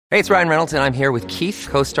Hey, it's Ryan Reynolds, and I'm here with Keith,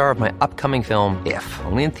 co-star of my upcoming film, If,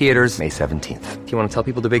 only in theaters May 17th. Do you want to tell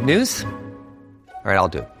people the big news? All right, I'll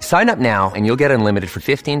do it. Sign up now and you'll get unlimited for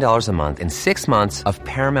 $15 a month and 6 months of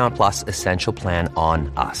Paramount Plus Essential Plan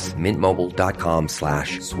on us.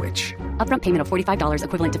 MintMobile.com/switch. Upfront payment of $45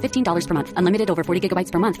 equivalent to $15 per month. Unlimited over 40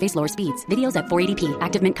 gigabytes per month. Face lower speeds. Videos at 480p.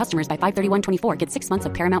 Active Mint customers by 531.24 get 6 months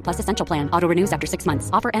of Paramount Plus Essential Plan. Auto renews after 6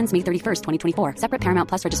 months. Offer ends May 31st, 2024. Separate Paramount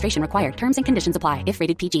Plus registration required. Terms and conditions apply if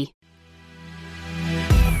rated PG.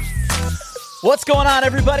 What's going on,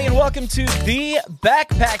 everybody, and welcome to the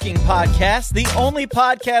Backpacking Podcast, the only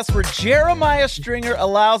podcast where Jeremiah Stringer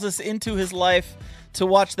allows us into his life to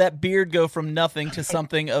watch that beard go from nothing to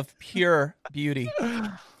something of pure beauty.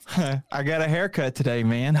 I got a haircut today,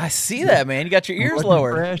 man. I see that, man. You got your ears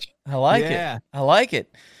lowered. Fresh. I like it. I like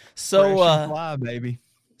it. So, fresh and fly, baby.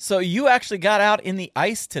 So you actually got out in the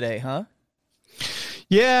ice today, huh?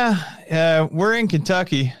 Yeah, we're in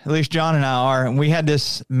Kentucky, at least John and I are, and we had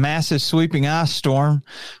this massive sweeping ice storm,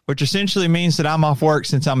 which essentially means that I'm off work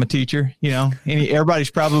since I'm a teacher. You know,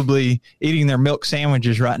 everybody's probably eating their milk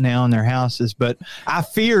sandwiches right now in their houses, but I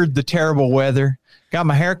feared the terrible weather, got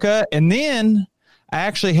my haircut, and then I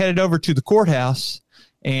actually headed over to the courthouse,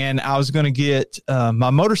 and I was going to get my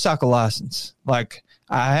motorcycle license. Like,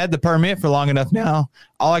 I had the permit for long enough now.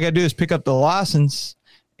 All I got to do is pick up the license,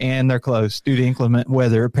 and they're closed due to inclement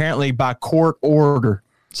weather, apparently by court order.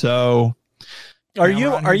 So are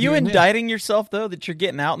you indicting yourself, though, that you're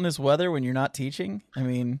getting out in this weather when you're not teaching? I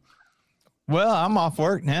mean, well, I'm off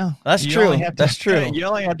work now. That's true. That's true. You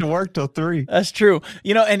only have to work till 3. That's true.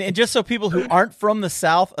 You know, and just so people who aren't from the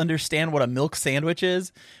South understand what a milk sandwich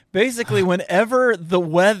is, basically whenever the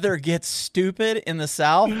weather gets stupid in the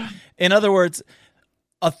South, in other words,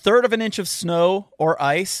 a third of an inch of snow or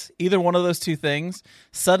ice, either one of those two things,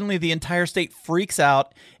 suddenly the entire state freaks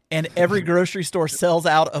out and every grocery store sells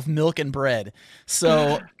out of milk and bread.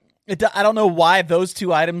 So I don't know why those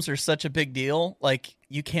two items are such a big deal. Like,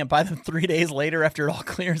 you can't buy them 3 days later after it all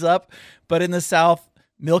clears up. But in the South,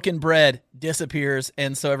 milk and bread disappears,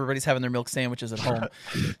 and so everybody's having their milk sandwiches at home.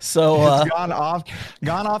 So it's gone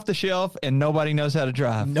off the shelf, and nobody knows how to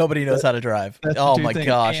drive. Nobody knows how to drive. Oh, my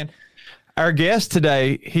gosh. And our guest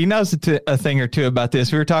today, he knows a thing or two about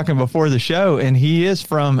this. We were talking before the show, and he is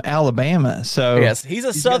from Alabama. So yes, he's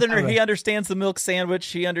a Southerner. He understands the milk sandwich.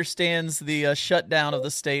 He understands the shutdown of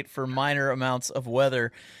the state for minor amounts of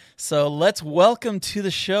weather. So let's welcome to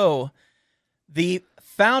the show the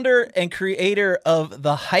founder and creator of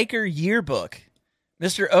the Hiker Yearbook,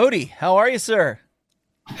 Mr. ODIE. How are you, sir?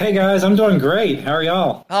 Hey, guys. I'm doing great. How are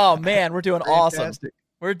y'all? Oh, man, we're doing awesome.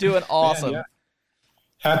 We're doing awesome. Yeah.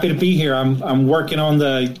 Happy to be here. I'm working on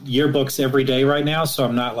the yearbooks every day right now, so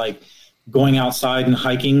I'm not like going outside and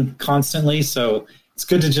hiking constantly. So it's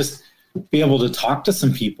good to just be able to talk to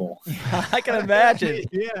some people. I can imagine.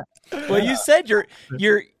 Yeah. Well, you said you're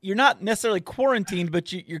not necessarily quarantined,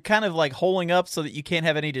 but you're kind of like holing up so that you can't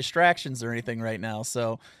have any distractions or anything right now.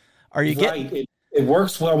 So are you getting? It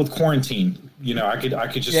works well with quarantine. You know, I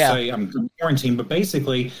could just say I'm quarantined, but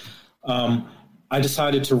basically, I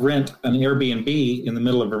decided to rent an Airbnb in the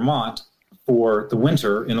middle of Vermont for the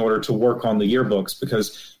winter in order to work on the yearbooks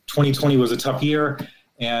because 2020 was a tough year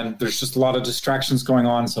and there's just a lot of distractions going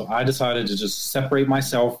on. So I decided to just separate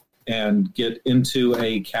myself and get into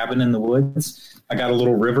a cabin in the woods. I got a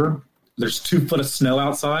little river. There's 2 foot of snow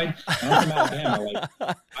outside. I'm from Alabama.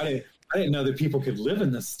 I didn't know that people could live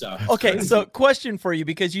in this stuff. Okay, so question for you,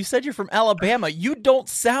 because you said you're from Alabama. You don't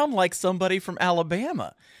sound like somebody from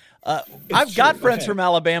Alabama. I've got friends from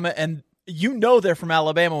Alabama, and you know they're from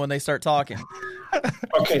Alabama when they start talking.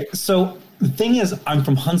 Okay, so the thing is, I'm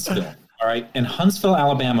from Huntsville, all right? And Huntsville,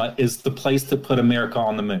 Alabama is the place that put America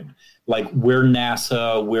on the moon. Like, we're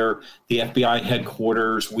NASA, we're the FBI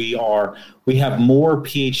headquarters. We have more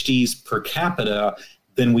PhDs per capita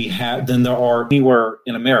than there are anywhere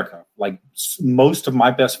in America. Like, most of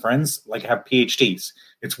my best friends have PhDs.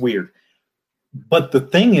 It's weird. But the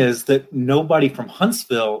thing is that nobody from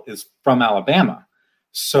Huntsville is from Alabama.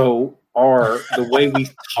 So the way we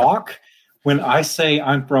talk, when I say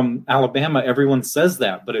I'm from Alabama, everyone says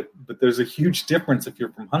that. But there's a huge difference if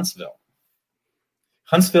you're from Huntsville.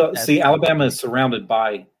 Alabama is surrounded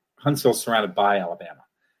by Alabama.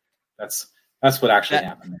 That's what actually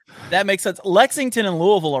happened. That makes sense. Lexington and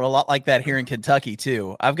Louisville are a lot like that here in Kentucky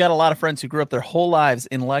too. I've got a lot of friends who grew up their whole lives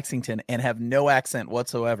in Lexington and have no accent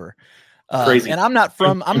whatsoever. Crazy. And I'm not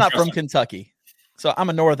from Kentucky, so I'm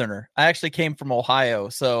a Northerner. I actually came from Ohio,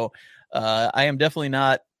 so I am definitely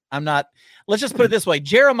not. I'm not. Let's just put it this way: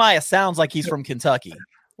 Jeremiah sounds like he's from Kentucky.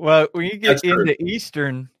 Well, when you get into the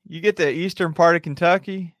eastern part of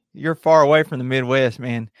Kentucky, You're far away from the Midwest,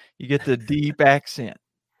 man. You get the deep accent.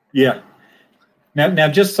 Yeah. Now,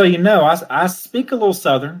 just so you know, I speak a little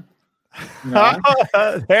Southern.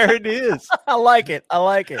 There it is. I like it. I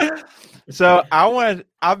like it. So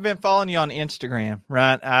I've been following you on Instagram,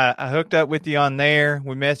 right? I hooked up with you on there.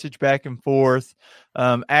 We messaged back and forth.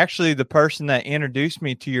 Actually, the person that introduced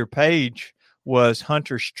me to your page was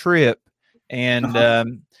Hunter's Trip.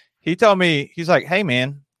 And he told me, he's like, hey,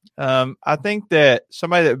 man, I think that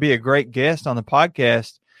somebody that would be a great guest on the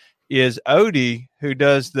podcast is ODIE, who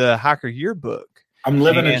does the Hiker Yearbook. I'm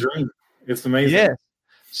living a dream. It's amazing. Yes.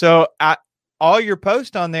 So all your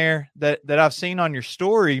posts on there that I've seen on your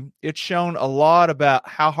story, it's shown a lot about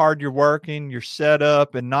how hard you're working, your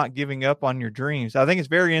setup, and not giving up on your dreams. I think it's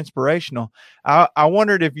very inspirational. I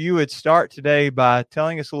wondered if you would start today by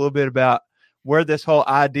telling us a little bit about where this whole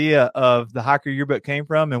idea of the Hiker Yearbook came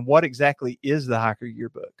from and what exactly is the Hiker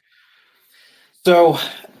Yearbook. So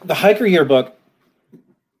the Hiker Yearbook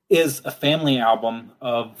is a family album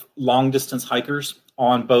of long distance hikers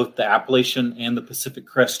on both the Appalachian and the Pacific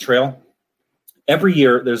Crest Trail. Every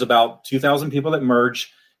year, there's about 2,000 people that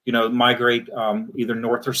merge, migrate either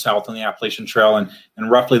north or south on the Appalachian Trail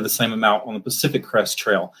and roughly the same amount on the Pacific Crest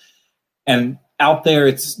Trail. And out there,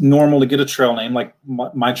 it's normal to get a trail name. Like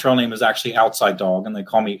my trail name is actually Outside Dog, and they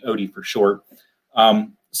call me Odie for short.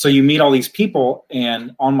 So you meet all these people,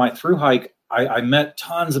 and on my through hike, I met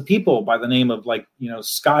tons of people by the name of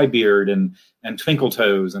Skybeard and Twinkle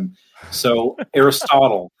Toes, and so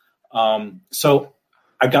Aristotle. So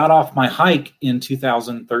I got off my hike in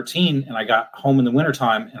 2013 and I got home in the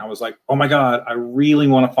wintertime and I was like, oh my God, I really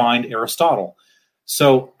want to find Aristotle.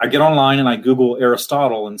 So I get online and I Google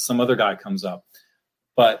Aristotle and some other guy comes up.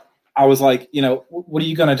 But I was like, what are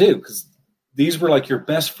you going to do? Because these were like your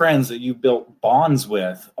best friends that you built bonds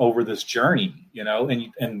with over this journey,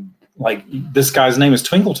 and like this guy's name is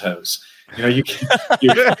Twinkle Toes. So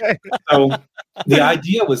the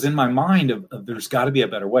idea was in my mind of there's got to be a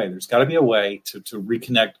better way. There's got to be a way to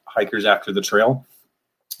reconnect hikers after the trail.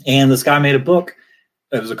 And this guy made a book.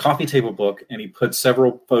 It was a coffee table book, and he put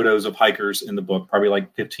several photos of hikers in the book, probably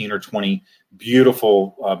like 15 or 20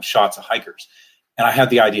 beautiful shots of hikers. And I had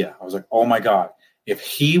the idea. I was like, oh my God, if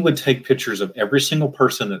he would take pictures of every single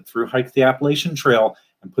person that through hiked the Appalachian Trail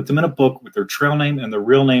and put them in a book with their trail name and their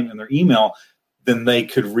real name and their email, then they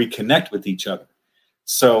could reconnect with each other.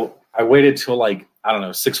 So I waited till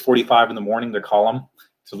 6:45 in the morning to call him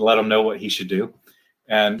to let him know what he should do.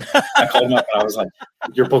 And I called him up and I was like,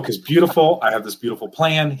 your book is beautiful. I have this beautiful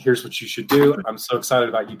plan. Here's what you should do. I'm so excited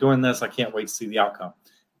about you doing this. I can't wait to see the outcome.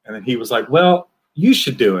 And then he was like, well, you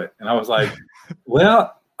should do it. And I was like,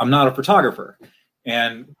 well, I'm not a photographer.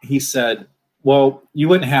 And he said, well, you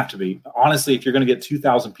wouldn't have to be. Honestly, if you're going to get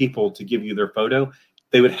 2,000 people to give you their photo,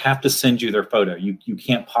 they would have to send you their photo. You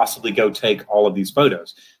can't possibly go take all of these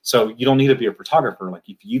photos. So you don't need to be a photographer. Like,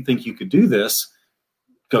 if you think you could do this,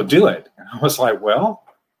 go do it. And I was like, well,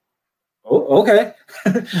 okay.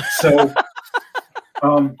 So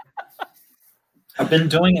I've been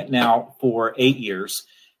doing it now for 8 years.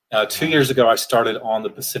 2 years ago, I started on the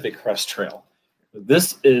Pacific Crest Trail.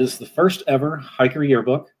 This is the first ever Hiker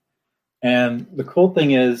Yearbook. And the cool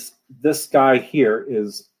thing is this guy here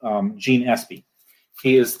is Gene Espy.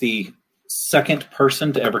 He is the second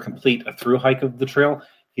person to ever complete a through hike of the trail.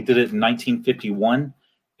 He did it in 1951,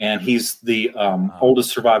 and he's the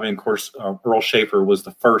oldest surviving. Of course, Earl Schaefer was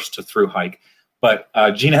the first to through hike. But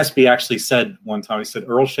Gene Espy actually said one time, he said,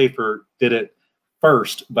 Earl Schaefer did it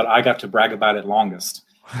first, but I got to brag about it longest.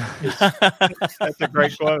 That's a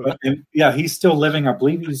great quote. And, yeah, he's still living. I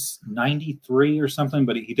believe he's 93 or something,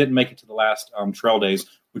 but he didn't make it to the last trail days,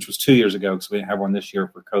 which was 2 years ago because we didn't have one this year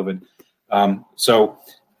for COVID. So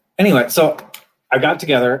anyway, so I got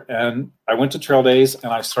together and I went to trail days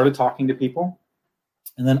and I started talking to people.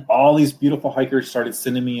 And then all these beautiful hikers started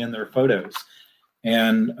sending me in their photos.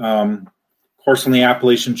 And of course, on the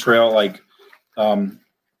Appalachian Trail,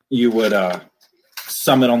 you would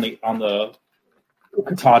summit on the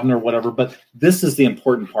Katahdin or whatever, but this is the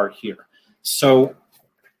important part here. So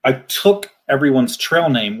I took everyone's trail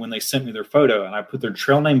name when they sent me their photo, and I put their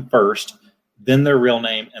trail name first, then their real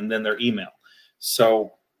name, and then their email.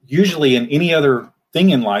 So usually in any other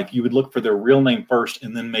thing in life, you would look for their real name first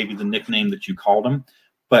and then maybe the nickname that you called them.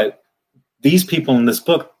 But these people in this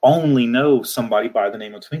book only know somebody by the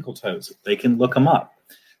name of Twinkle Toes. They can look them up.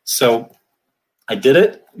 So I did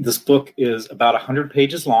it. This book is about 100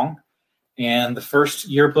 pages long. And the first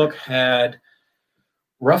yearbook had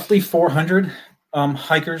roughly 400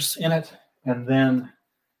 hikers in it. And then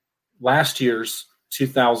last year's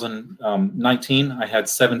 2019, I had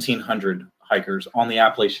 1,700 hikers on the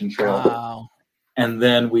Appalachian Trail. Wow. And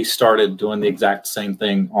then we started doing the exact same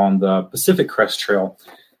thing on the Pacific Crest Trail.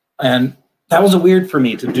 And that was weird for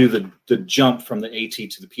me to do the jump from the AT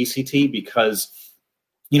to the PCT because,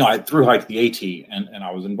 I thru hiked the AT and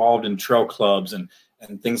I was involved in trail clubs and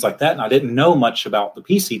things like that. And I didn't know much about the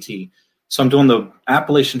PCT. So I'm doing the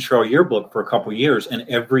Appalachian Trail yearbook for a couple of years. And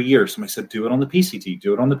every year somebody said, do it on the PCT,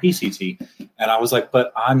 do it on the PCT. And I was like,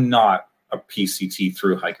 but I'm not a PCT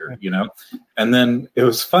thru hiker, And then it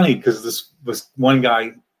was funny because this was one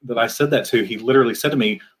guy that I said that to, he literally said to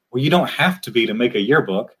me, well, you don't have to be to make a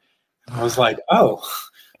yearbook. I was like, oh,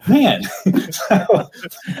 man. So,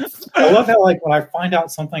 I love how, like, when I find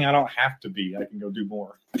out something I don't have to be, I can go do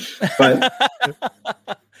more. But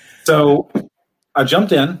so I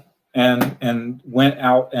jumped in and went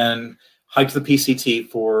out and hiked the PCT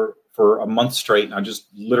for a month straight. And I just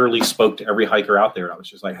literally spoke to every hiker out there. I was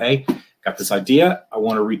just like, hey, got this idea. I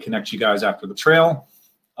want to reconnect you guys after the trail.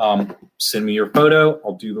 Send me your photo.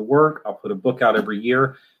 I'll do the work. I'll put a book out every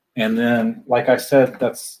year. And then, like I said,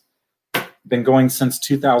 that's been going since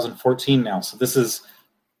 2014 now. So this is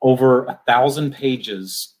over 1,000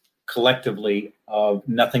 pages collectively of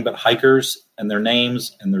nothing but hikers and their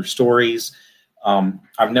names and their stories.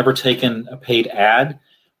 I've never taken a paid ad.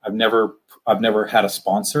 I've never had a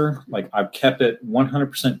sponsor. Like, I've kept it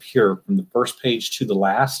 100% pure from the first page to the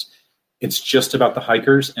last. It's just about the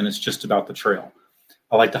hikers and it's just about the trail.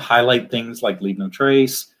 I like to highlight things like Leave No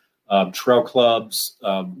Trace, trail clubs,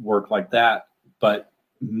 work like that. But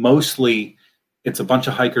mostly it's a bunch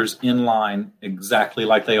of hikers in line exactly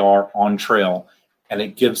like they are on trail. And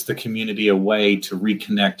it gives the community a way to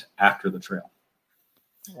reconnect after the trail.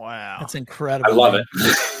 Wow. That's incredible. I love it.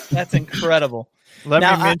 That's incredible. Let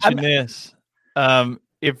me mention this.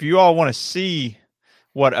 If you all want to see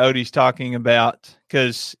what Odie's talking about,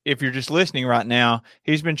 because if you're just listening right now,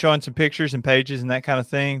 he's been showing some pictures and pages and that kind of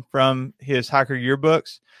thing from his hiker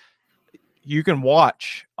yearbooks. You can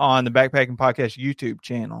watch on the Backpacking Podcast YouTube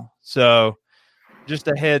channel. So just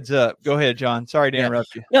a heads up. Go ahead, John. Sorry to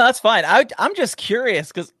interrupt you. No, that's fine. I'm just curious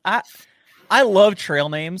because I love trail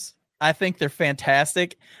names. I think they're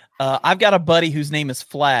fantastic. I've got a buddy whose name is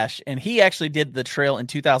Flash, and he actually did the trail in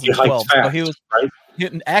 2012. So he was right?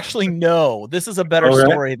 Actually, no, this is a better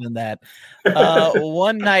story than that.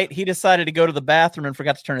 One night he decided to go to the bathroom and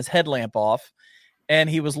forgot to turn his headlamp off. And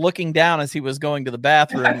he was looking down as he was going to the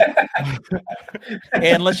bathroom.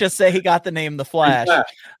 And let's just say he got the name The Flash.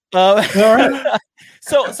 So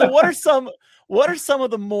what are some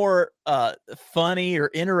of the more funny or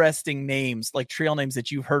interesting names, like trail names,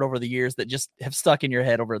 that you've heard over the years that just have stuck in your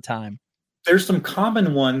head over time? There's some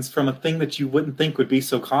common ones from a thing that you wouldn't think would be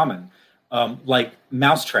so common, like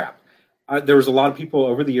Mousetrap. There was a lot of people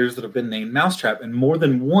over the years that have been named Mousetrap. And more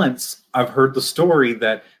than once, I've heard the story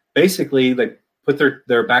that basically they put their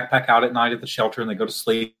backpack out at night at the shelter and they go to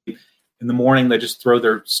sleep. In the morning, they just throw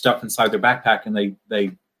their stuff inside their backpack and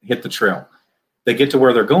they hit the trail. They get to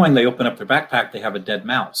where they're going. They open up their backpack. They have a dead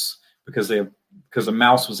mouse because a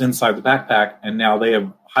mouse was inside the backpack, and now they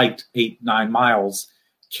have hiked 8-9 miles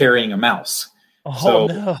carrying a mouse. Oh,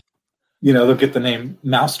 no. They'll get the name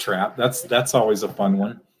Mousetrap. That's always a fun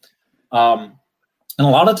one. And a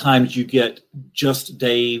lot of times you get just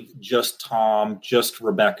Dave, just Tom, just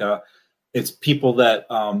Rebecca. It's people that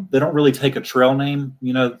they don't really take a trail name,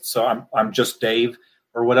 so I'm just Dave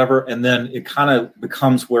or whatever. And then it kind of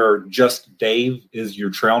becomes where just Dave is your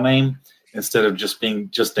trail name instead of just being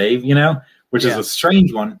just Dave, which is a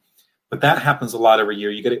strange one. But that happens a lot every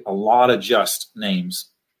year. You get a lot of just names.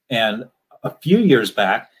 And a few years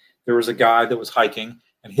back, there was a guy that was hiking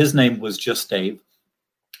and his name was just Dave.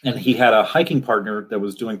 And he had a hiking partner that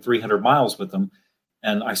was doing 300 miles with him.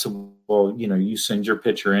 And I said, well, you send your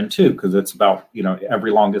picture in too, because it's about,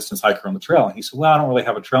 every long distance hiker on the trail. And he said, well, I don't really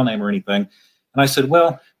have a trail name or anything. And I said,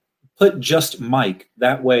 well, put just Mike.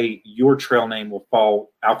 That way your trail name will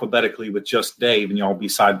fall alphabetically with just Dave and y'all be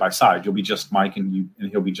side by side. You'll be just Mike and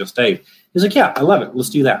he'll be just Dave. He's like, yeah, I love it. Let's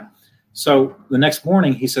do that. So the next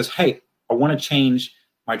morning he says, hey, I want to change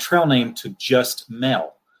my trail name to just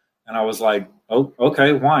Mel. And I was like, oh,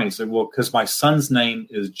 okay, why? He said, well, because my son's name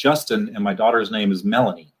is Justin and my daughter's name is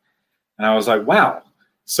Melanie. And I was like, wow.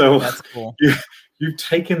 So that's cool. You've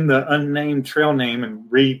taken the unnamed trail name and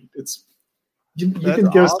you can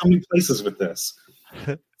go so many places with this.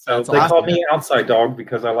 So they call me Outside Dog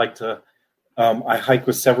because I like to, I hike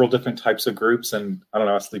with several different types of groups and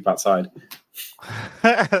I sleep outside.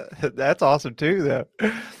 That's awesome too, though.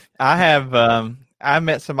 I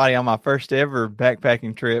met somebody on my first ever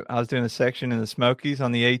backpacking trip. I was doing a section in the Smokies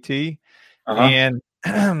on the AT, and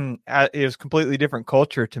it was completely different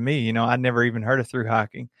culture to me. I'd never even heard of thru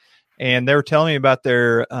hiking, and they were telling me about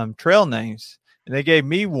their trail names. and they gave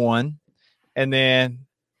me one. And then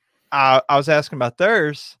I was asking about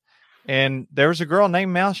theirs, and there was a girl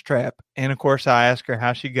named Mousetrap. And of course, I asked her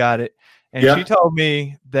how she got it. And she told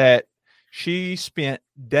me that she spent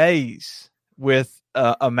days with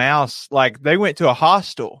a mouse. Like, they went to a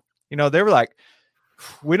hostel. You know, they were like,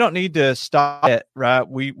 we don't need to stop it, right?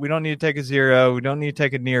 We don't need to take a 0. We don't need to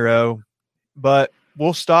take a Nero, but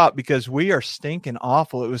we'll stop because we are stinking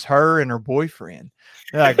awful. It was her and her boyfriend.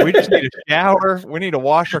 They're like, we just need a shower. We need to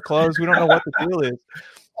wash our clothes. We don't know what the deal is.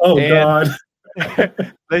 Oh, God.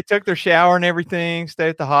 They took their shower and everything, stayed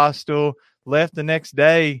at the hostel, left the next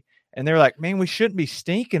day. And they were like, man, we shouldn't be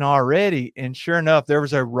stinking already. And sure enough, there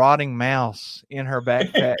was a rotting mouse in her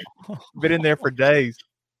backpack. Been in there for days.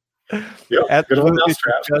 Yep, good old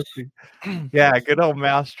Mousetrap. Yeah, good old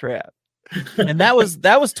Mousetrap. And that was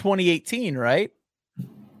 2018, right?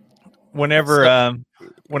 Whenever I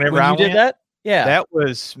did that, yeah, that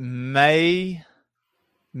was May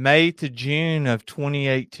to June of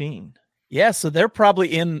 2018. Yeah, so they're probably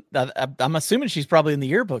in. I'm assuming she's probably in the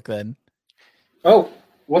yearbook then. Oh,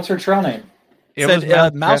 what's her trail name? It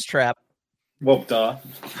was Mousetrap. Well, duh.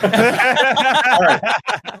 All right.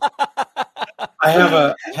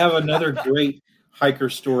 I have another great hiker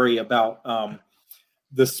story about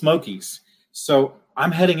the Smokies. So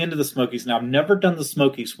I'm heading into the Smokies now. I've never done the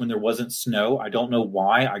Smokies when there wasn't snow. I don't know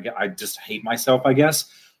why. I just hate myself, I guess.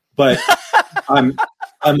 But I'm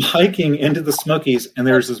hiking into the Smokies, and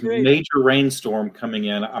there's this major rainstorm coming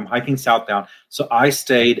in. I'm hiking southbound, so I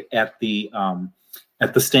stayed at the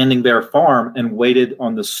Standing Bear Farm and waited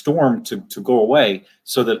on the storm to go away,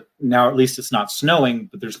 so that now at least it's not snowing,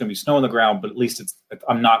 but there's going to be snow on the ground. But at least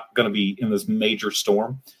I'm not going to be in this major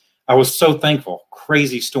storm. I was so thankful.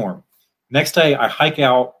 Crazy storm. Next day, I hike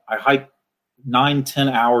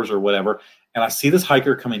 9-10 hours or whatever. And I see this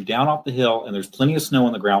hiker coming down off the hill, and there's plenty of snow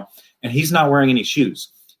on the ground, and he's not wearing any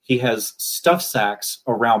shoes. He has stuff sacks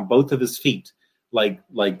around both of his feet, like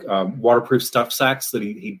waterproof stuff sacks that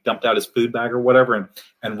he dumped out his food bag or whatever,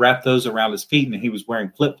 and wrapped those around his feet, and he was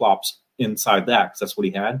wearing flip-flops inside that because that's what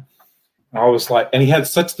he had. And I was like, and he had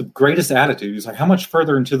such the greatest attitude. He's like, how much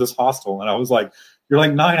further into this hostel? And I was like, you're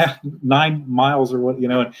like 9 miles or what, you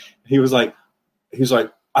know? And he was like,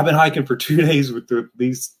 I've been hiking for 2 days with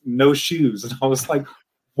these no shoes. And I was like,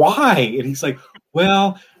 why? And he's like,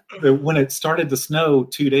 well, when it started to snow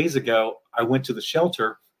 2 days ago, I went to the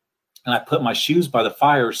shelter and I put my shoes by the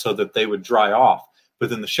fire so that they would dry off. But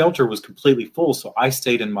then the shelter was completely full. So I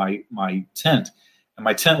stayed in my tent, and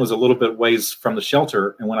my tent was a little bit ways from the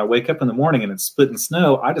shelter. And when I wake up in the morning and it's split in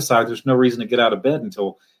snow, I decide there's no reason to get out of bed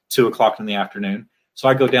until 2:00 in the afternoon. So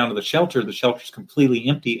I go down to the shelter. The shelter's completely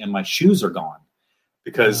empty and my shoes are gone.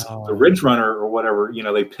 Because the Ridge Runner or whatever, you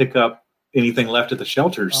know, they pick up anything left at the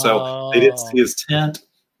shelter. So they didn't see his tent.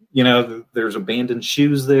 You know, there's abandoned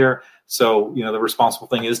shoes there. So, you know, the responsible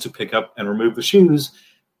thing is to pick up and remove the shoes,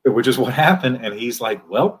 which is what happened. And he's like,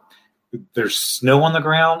 well, there's snow on the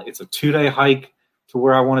ground. It's a 2-day hike to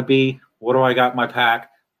where I want to be. What do I got in my pack?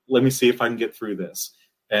 Let me see if I can get through this.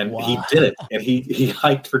 And he did it. And he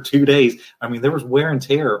hiked for 2 days. I mean, there was wear and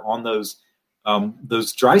tear on those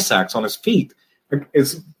dry sacks on his feet.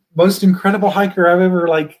 It's the most incredible hiker I've ever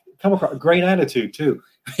come across. Great attitude too.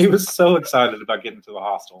 He was so excited about getting to the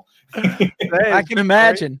hostel. I can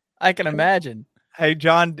imagine. Hey,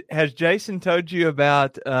 John, has Jason told you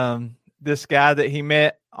about this guy that he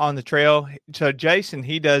met on the trail? So Jason,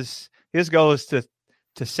 his goal is to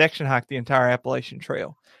section hike the entire Appalachian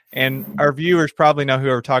Trail. And our viewers probably know who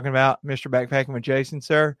we're talking about, Mr. Backpacking with Jason,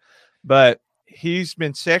 sir. But he's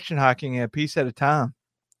been section hiking a piece at a time.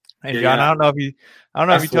 And John, I don't know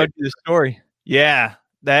if he told you the story. Yeah,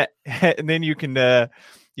 that, and then you can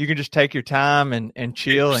just take your time and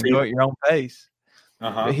chill and go at your own pace.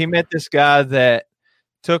 But he met this guy that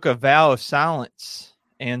took a vow of silence,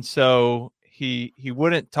 and so he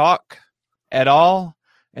wouldn't talk at all.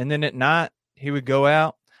 And then at night he would go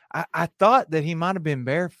out. I thought that he might have been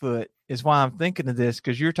barefoot, is why I'm thinking of this,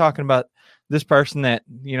 because you're talking about this person that,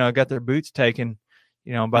 you know, got their boots taken,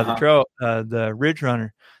 you know, by the trail, the Ridge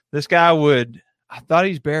Runner. This guy I thought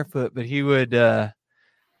he's barefoot, but he wouldn't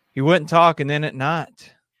talk. And then at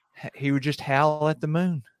night, he would just howl at the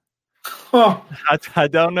moon. Oh. I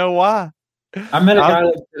don't know why. I met a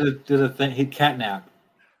guy that did a thing. He catnap.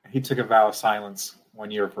 He took a vow of silence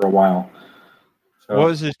one year for a while. So, what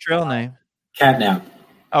was his trail name? Catnap.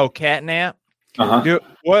 Oh, Catnap.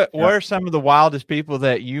 What are some of the wildest people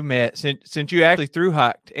that you met since you actually thru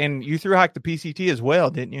hiked, and you thru hiked the PCT as well,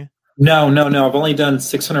 didn't you? No. I've only done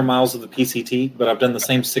 600 miles of the PCT, but I've done the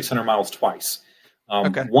same 600 miles twice.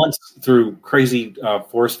 Once through crazy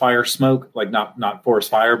forest fire smoke, like not forest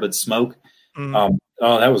fire, but smoke. Oh,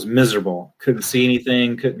 that was miserable. Couldn't see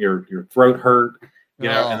anything. Your throat hurt.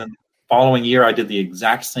 And then the following year I did the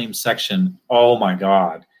exact same section. Oh my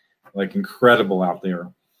God, like incredible out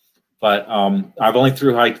there. But I've only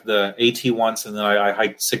through hiked the AT once, and then I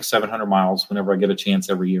hiked 600-700 miles whenever I get a chance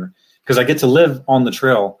every year, because I get to live on the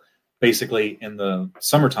trail basically in the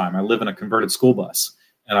summertime. I live in a converted school bus,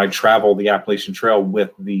 and I travel the Appalachian Trail with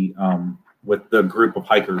the group of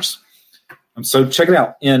hikers. So check it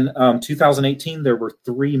out. In 2018, there were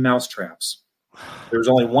 3 mouse traps. There was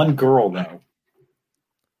only one girl though.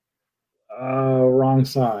 Wrong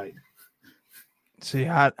side. See,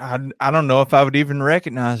 I don't know if I would even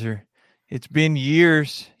recognize her. It's been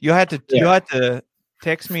years. You'll have to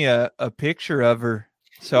text me a picture of her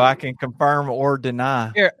so I can confirm or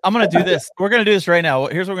deny. Here, I'm gonna do this. We're gonna do this right now.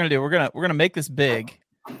 Here's what we're gonna do. We're gonna make this big.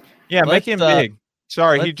 Yeah, make him big.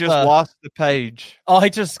 Sorry, he just lost the page. Oh, he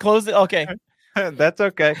just closed it. Okay, that's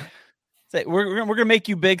okay. We're gonna make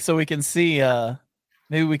you big so we can see.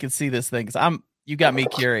 Maybe we can see this thing, because you got me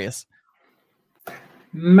curious.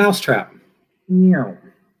 Mousetrap. No.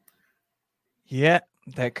 Yeah,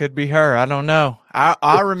 that could be her. I don't know.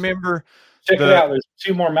 I remember. Check it out. There's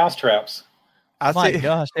 2 more mousetraps. My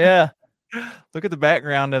gosh, yeah. Look at the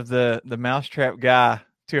background of the mousetrap guy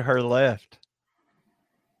to her left.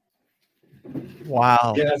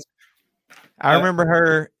 Wow. Yes. I remember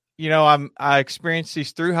her, I experienced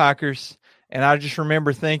these thru hikers, and I just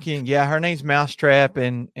remember thinking, yeah, her name's Mousetrap,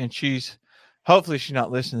 and hopefully she's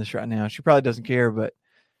not listening to this right now. She probably doesn't care, but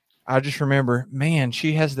I just remember, man,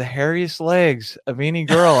 she has the hairiest legs of any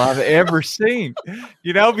girl I've ever seen,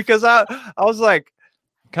 because I was like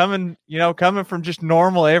coming from just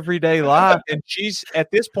normal everyday life. And she's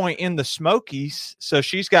at this point in the Smokies. So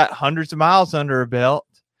she's got hundreds of miles under her belt,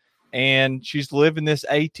 and she's living this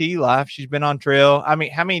AT life. She's been on trail. I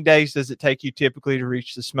mean, how many days does it take you typically to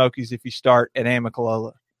reach the Smokies if you start at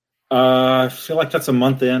Amicalola? I feel like that's a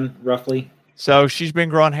month in, roughly. So she's been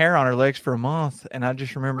growing hair on her legs for a month, and I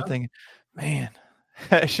just remember thinking, man,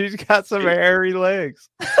 she's got some hairy legs.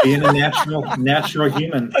 Being a natural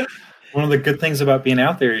human. One of the good things about being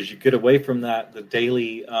out there is you get away from the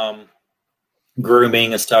daily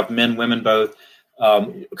grooming and stuff, men, women, both,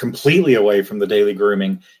 completely away from the daily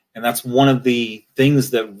grooming. And that's one of the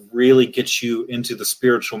things that really gets you into the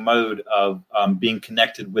spiritual mode of being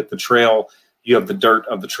connected with the trail. You have the dirt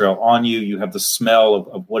of the trail on you. You have the smell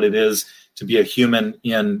of what it is to be a human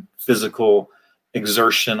in physical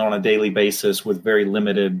exertion on a daily basis with very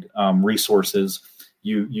limited resources.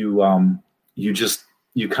 You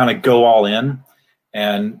kind of go all in,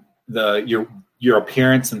 and your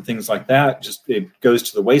appearance and things like that it goes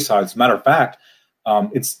to the wayside. As a matter of fact,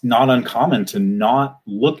 it's not uncommon to not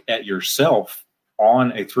look at yourself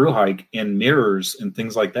on a thru hike in mirrors and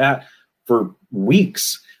things like that for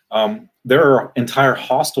weeks. There are entire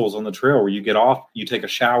hostels on the trail where you get off, you take a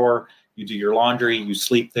shower, you do your laundry, you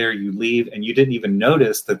sleep there, you leave, and you didn't even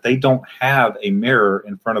notice that they don't have a mirror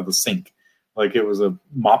in front of the sink. Like it was a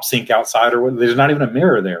mop sink outside, or there's not even a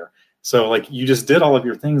mirror there. So like you just did all of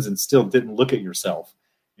your things and still didn't look at yourself,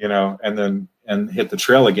 and hit the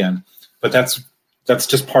trail again. But that's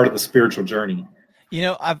just part of the spiritual journey.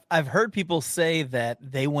 I've heard people say that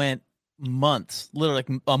they went months, literally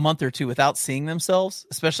like a month or two, without seeing themselves,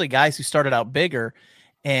 especially guys who started out bigger.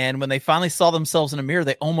 And when they finally saw themselves in a mirror,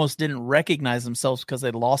 they almost didn't recognize themselves because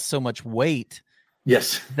they lost so much weight.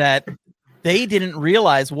 Yes. That they didn't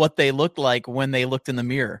realize what they looked like when they looked in the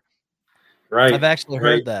mirror. Right. I've actually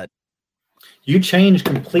heard that. You change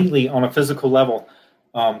completely on a physical level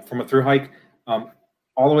from a thru hike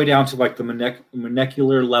all the way down to like the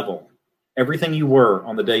molecular level. Everything you were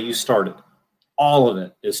on the day you started, all of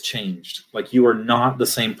it is changed. Like you are not the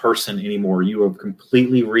same person anymore. You have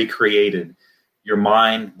completely recreated your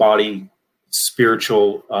mind, body,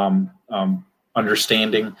 spiritual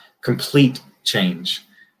understanding, complete change.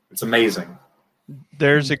 It's amazing.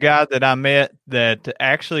 There's a guy that I met that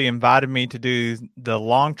actually invited me to do the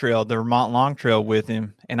long trail, the Vermont Long Trail with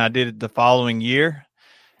him. And I did it the following year.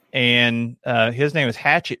 And his name is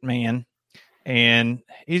Hatchet Man. And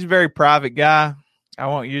he's a very private guy. I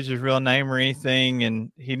won't use his real name or anything.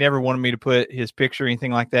 And he never wanted me to put his picture or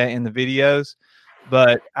anything like that in the videos.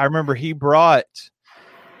 But I remember I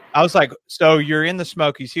was like, so you're in the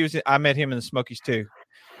Smokies. I met him in the Smokies too.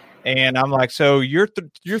 And I'm like, so you're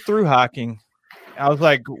through hiking. I was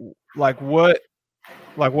like what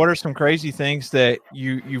are some crazy things that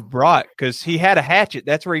you've brought? Because he had a hatchet.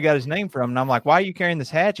 That's where he got his name from. And I'm like, why are you carrying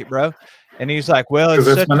this hatchet, bro? And he's like, well, it's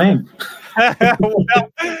Because that's my name.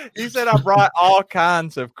 well, he said I brought all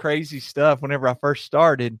kinds of crazy stuff whenever I first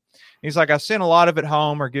started. He's like, I sent a lot of it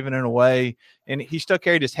home or giving it away. And he still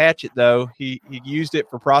carried his hatchet, though. He used it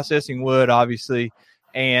for processing wood, obviously,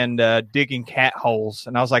 and digging cat holes.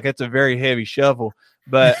 And I was like, that's a very heavy shovel.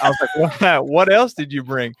 But I was like, what else did you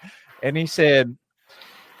bring? And he said,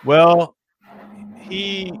 well,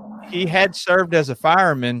 he had served as a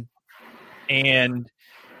fireman, and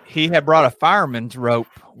he had brought a fireman's rope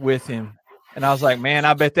with him. And I was like, man,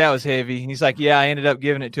 I bet that was heavy. And he's like, yeah, I ended up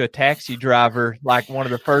giving it to a taxi driver, like one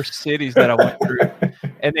of the first cities that I went through.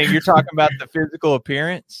 And then you're talking about the physical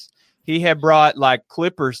appearance. He had brought like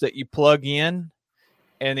clippers that you plug in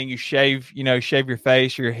and then you shave your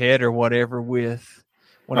face or your head or whatever with.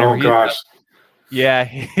 Oh, gosh. Yeah,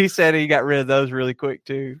 he said he got rid of those really quick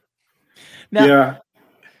too. Now, yeah.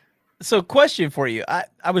 So question for you.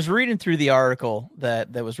 I was reading through the article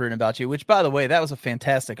that was written about you, which, by the way, that was a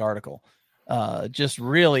fantastic article. Just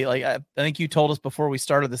really, like, I think you told us before we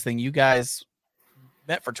started this thing, you guys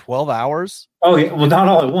met for 12 hours. Oh, yeah. Well, not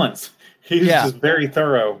all at once. He was just very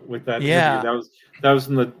thorough with that interview. That was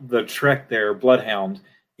in the Trek there, Bloodhound.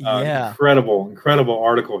 Incredible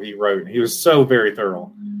article he wrote. He was so very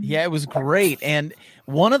thorough. Yeah, it was great. And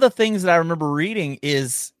one of the things that I remember reading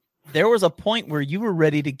is there was a point where you were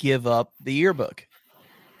ready to give up the yearbook.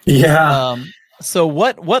 Yeah. So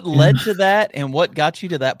what led to that, and what got you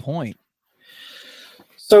to that point?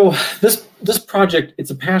 So this project, it's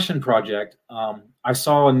a passion project. I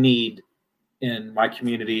saw a need in my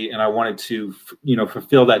community, and I wanted to,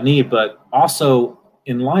 fulfill that need. But also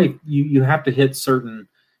in life, you have to hit certain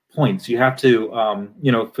points. You have to,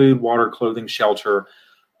 food, water, clothing, shelter,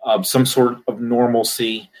 some sort of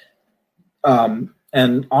normalcy,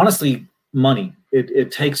 and honestly, money.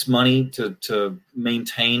 It takes money to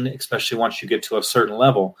maintain, especially once you get to a certain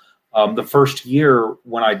level. The first year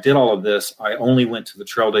when I did all of this, I only went to the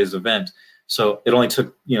Trail Days event. So it only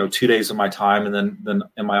took, 2 days of my time, and then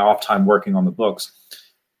in my off time working on the books.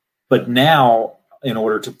 But now, in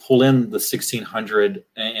order to pull in the 1,600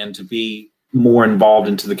 and to be more involved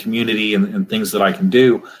into the community and things that I can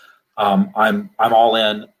do, I'm all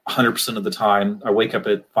in 100% of the time. I wake up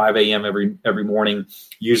at 5 a.m. every morning.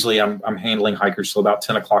 Usually I'm handling hikers till about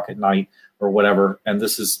 10 o'clock at night or whatever. And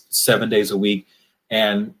this is 7 days a week.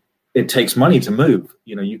 And it takes money to move.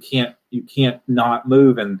 You can't not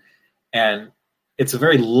move. And it's a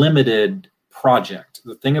very limited project.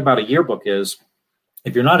 The thing about a yearbook is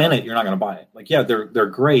if you're not in it, you're not going to buy it. Like, yeah, they're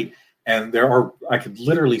great. And I could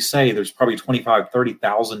literally say there's probably 25,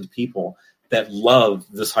 30,000 people that love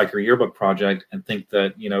this hiker yearbook project and think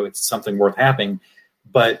that, it's something worth having.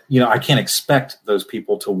 But, I can't expect those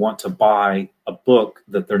people to want to buy a book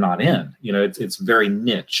that they're not in. It's very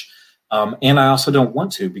niche. And I also don't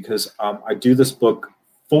want to, because I do this book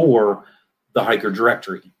for the hiker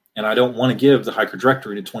directory. And I don't want to give the hiker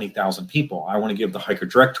directory to 20,000 people. I want to give the hiker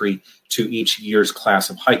directory to each year's class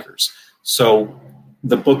of hikers. So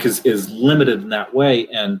the book is limited in that way.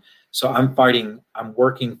 And so I'm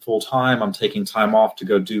working full time. I'm taking time off to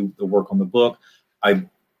go do the work on the book. I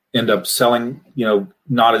end up selling,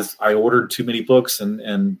 not as I ordered too many books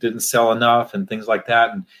and didn't sell enough and things like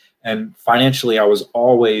that. And financially, I was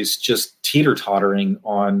always just teeter-tottering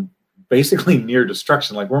on basically near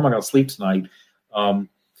destruction. Like, where am I going to sleep tonight?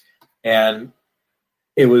 And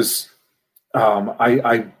it was,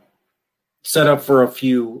 I set up for a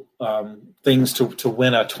few things to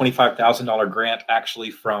win a $25,000 grant,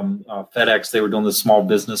 actually from FedEx. They were doing this small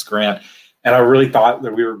business grant. And I really thought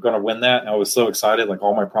that we were going to win that. And I was so excited, like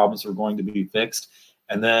all my problems were going to be fixed.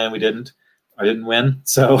 And then we didn't. I didn't win.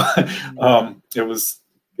 So it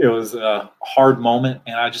was a hard moment.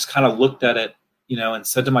 And I just kind of looked at it, and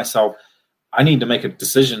said to myself, I need to make a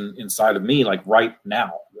decision inside of me, like right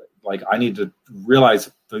now. Like, I need to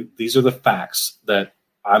realize these are the facts, that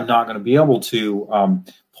I'm not going to be able to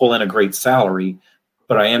pull in a great salary,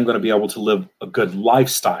 but I am going to be able to live a good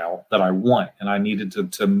lifestyle that I want. And I needed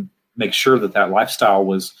to make sure that lifestyle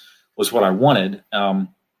was what I wanted.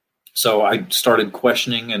 So I started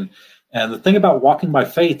questioning. And the thing about walking by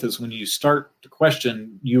faith is when you start to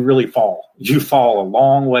question, you really fall. You fall a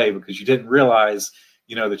long way because you didn't realize,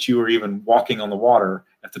 that you were even walking on the water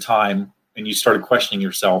at the time, and you started questioning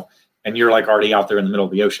yourself, and you're like already out there in the middle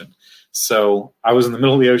of the ocean. So I was in the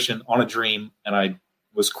middle of the ocean on a dream, and I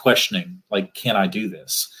was questioning, like, can I do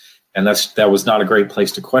this? And that was not a great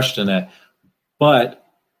place to question it. But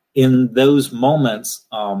in those moments,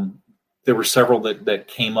 there were several that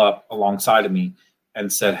came up alongside of me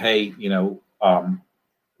and said, hey,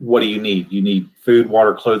 what do you need? You need food,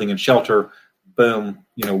 water, clothing, and shelter, boom,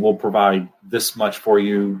 we'll provide this much for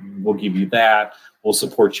you. We'll give you that. We'll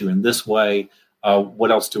support you in this way. What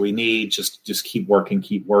else do we need? Just keep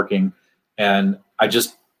working. And I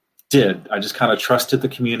just did. I just kind of trusted the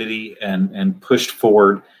community and pushed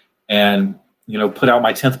forward and, put out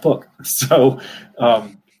my 10th book. So,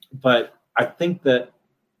 but I think that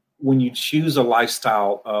when you choose a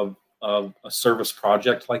lifestyle of a service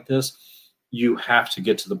project like this, you have to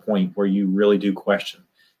get to the point where you really do question,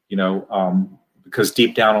 because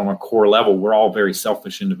deep down on a core level, we're all very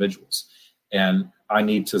selfish individuals. And I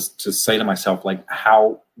need to say to myself, like,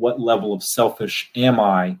 what level of selfish am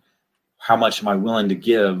I? How much am I willing to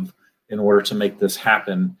give in order to make this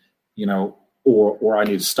happen? Or I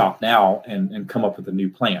need to stop now and come up with a new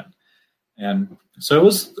plan. And so it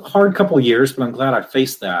was a hard couple of years, but I'm glad I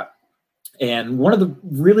faced that. And one of the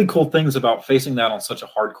really cool things about facing that on such a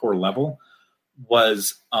hardcore level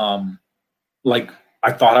was,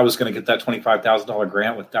 I thought I was going to get that $25,000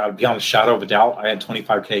 grant without beyond a shadow of a doubt. I had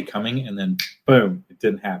 $25K coming, and then boom, it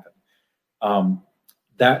didn't happen.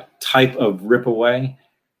 That type of rip away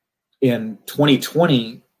in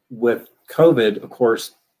 2020 with COVID, of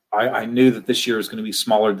course, I knew that this year was going to be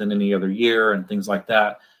smaller than any other year and things like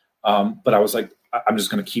that. But I was like, I'm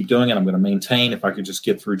just going to keep doing it. I'm going to maintain. If I could just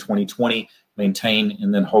get through 2020, maintain,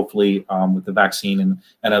 and then hopefully with the vaccine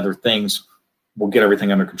and other things, we'll get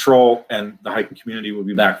everything under control and the hiking community will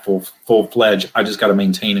be back full-fledged. I just got to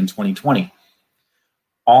maintain in 2020.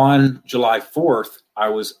 On July 4th, I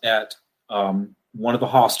was at one of the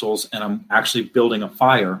hostels, and I'm actually building a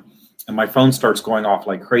fire, and my phone starts going off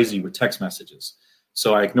like crazy with text messages.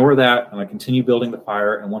 So I ignore that, and I continue building the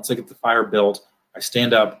fire. And once I get the fire built, I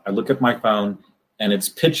stand up, I look at my phone, and it's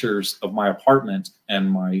pictures of my apartment and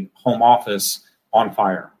my home office on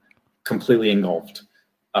fire, completely engulfed.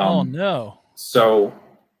 Oh, no. So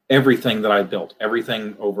everything that I built,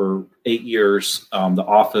 everything over 8 years, the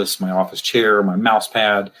office, my office chair, my mouse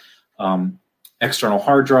pad, external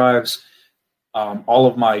hard drives, all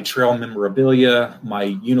of my trail memorabilia, my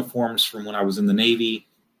uniforms from when I was in the Navy,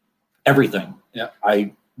 everything.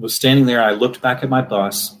 I was standing there. I looked back at my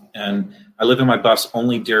bus, and I live in my bus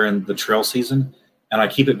only during the trail season, and I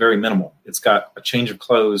keep it very minimal. It's got a change of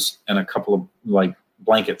clothes and a couple of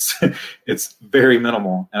blankets. It's very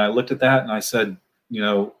minimal. And I looked at that and I said,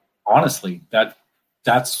 honestly,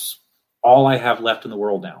 that's all I have left in the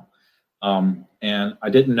world now. And I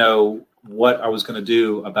didn't know what I was going to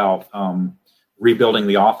do about rebuilding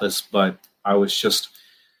the office, but I was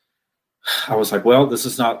like, well, this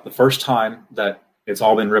is not the first time that it's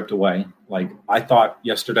all been ripped away. Like, I thought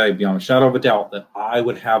yesterday, beyond a shadow of a doubt, that I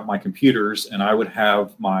would have my computers and I would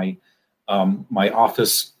have my my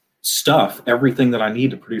office stuff, everything that I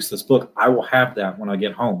need to produce this book. I will have that when I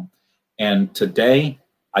get home. And today,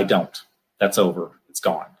 I don't. That's over. It's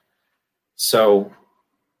gone. So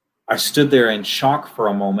I stood there in shock for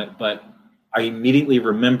a moment, but I immediately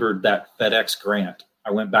remembered that FedEx grant.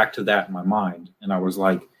 I went back to that in my mind, and I was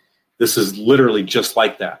like, this is literally just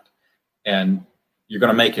like that. And you're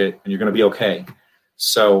going to make it, and you're going to be okay.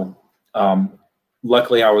 So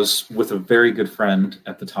luckily, I was with a very good friend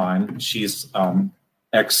at the time. She's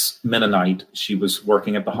ex-Mennonite. She was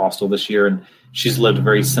working at the hostel this year, and she's lived a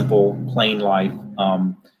very simple, plain life.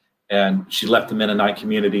 And she left the Mennonite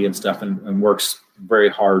community and stuff and works very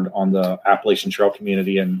hard on the Appalachian Trail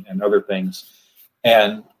community and other things.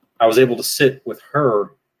 And I was able to sit with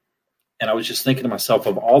her, and I was just thinking to myself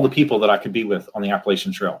of all the people that I could be with on the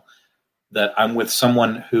Appalachian Trail, that I'm with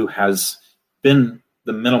someone who has been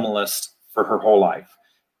the minimalist for her whole life.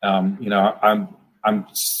 I'm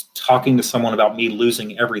talking to someone about me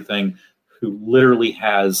losing everything, who literally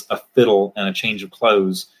has a fiddle and a change of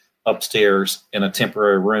clothes upstairs in a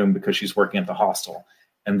temporary room because she's working at the hostel.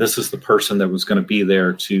 And this is the person that was going to be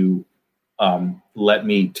there to let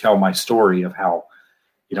me tell my story of how,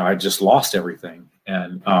 I just lost everything.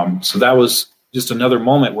 And so that was just another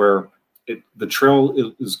moment where the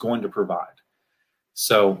trail is going to provide.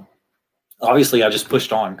 So obviously I just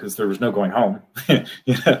pushed on because there was no going home.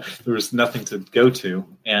 There was nothing to go to.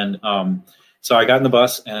 And so I got in the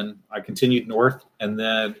bus and I continued north. And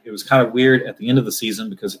then it was kind of weird at the end of the season,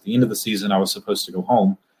 because at the end of the season I was supposed to go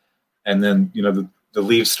home. And then, the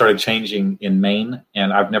leaves started changing in Maine,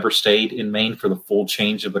 and I've never stayed in Maine for the full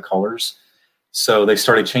change of the colors. So they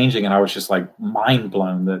started changing, and I was just like mind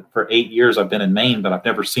blown that for 8 years I've been in Maine, but I've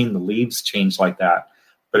never seen the leaves change like that.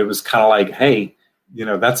 But it was kind of like, hey,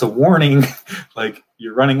 that's a warning. Like,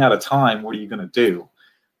 you're running out of time. What are you going to do?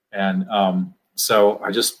 And so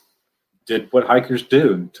I just did what hikers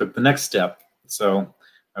do and took the next step. So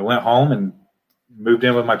I went home and moved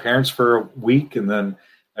in with my parents for a week, and then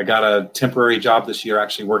I got a temporary job this year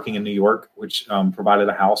actually working in New York, which provided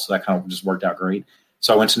a house. So that kind of just worked out great.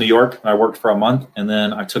 So I went to New York and I worked for a month, and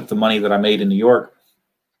then I took the money that I made in New York,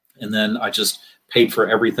 and then I just paid for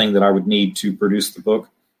everything that I would need to produce the book.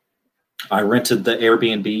 I rented the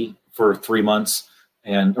Airbnb for 3 months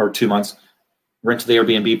or 2 months, rented the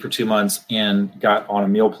Airbnb for 2 months and got on a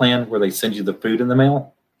meal plan where they send you the food in the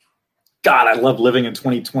mail. God, I love living in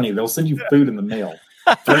 2020. They'll send you food in the mail.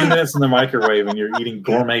 3 minutes in the microwave and you're eating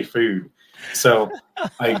gourmet food. So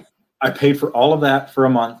I paid for all of that for a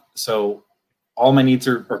month. So all my needs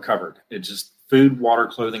are covered. It's just food, water,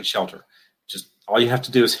 clothing, shelter. Just all you have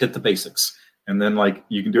to do is hit the basics. And then like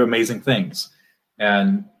you can do amazing things.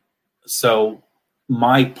 And so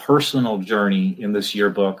my personal journey in this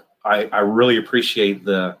yearbook, I really appreciate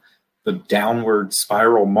the downward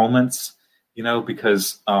spiral moments, you know,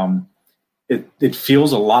 because it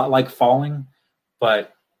feels a lot like falling,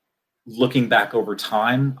 but looking back over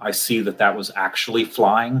time, I see that was actually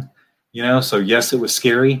flying, you know? So yes, it was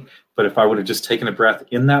scary, but if I would have just taken a breath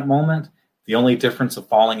in that moment, the only difference of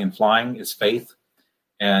falling and flying is faith.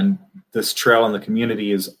 And this trail and the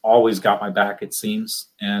community has always got my back, it seems,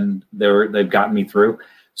 and they've gotten me through.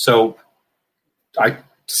 So I,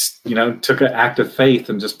 took an act of faith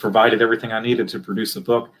and just provided everything I needed to produce a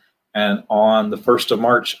book. And on the 1st of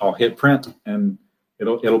March, I'll hit print and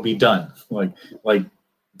it'll be done. Like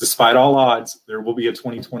despite all odds, there will be a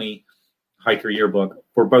 2020 hiker yearbook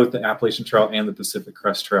for both the Appalachian Trail and the Pacific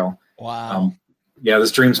Crest Trail. Wow.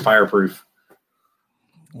 This dream's fireproof.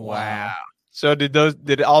 Wow. So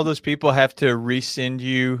did all those people have to resend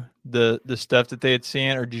you the stuff that they had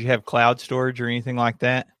sent, or did you have cloud storage or anything like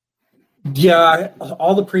that? Yeah,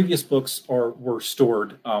 all the previous books were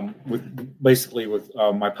stored with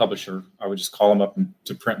my publisher. I would just call them up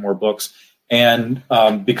to print more books. And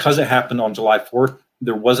because it happened on July 4th,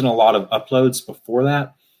 there wasn't a lot of uploads before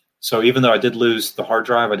that. So even though I did lose the hard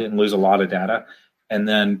drive, I didn't lose a lot of data. And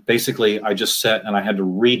then basically I just sat and I had to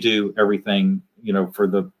redo everything,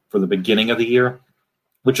 for the beginning of the year,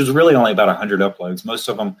 which was really only about 100 uploads. Most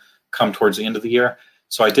of them come towards the end of the year.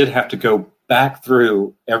 So I did have to go back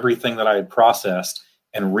through everything that I had processed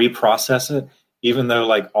and reprocess it, even though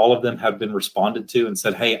like all of them have been responded to and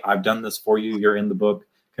said, "Hey, I've done this for you. You're in the book.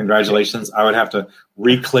 Congratulations." I would have to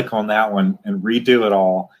re-click on that one and redo it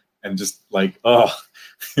all. And just like,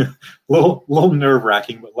 little nerve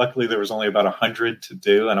wracking, but luckily there was only about 100 to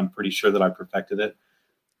do. And I'm pretty sure that I perfected it.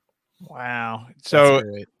 Wow. So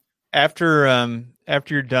after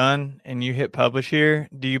you're done and you hit publish here,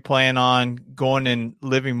 do you plan on going and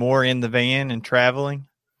living more in the van and traveling?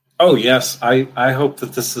 Oh, yes. I hope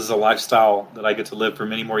that this is a lifestyle that I get to live for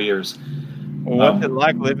many more years. Well, what's it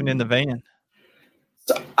like living in the van?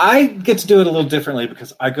 So I get to do it a little differently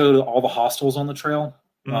because I go to all the hostels on the trail.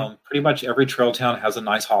 Mm-hmm. Pretty much every trail town has a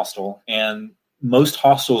nice hostel, and most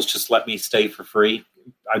hostels just let me stay for free.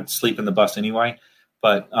 I'd sleep in the bus anyway,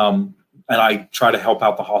 but and I try to help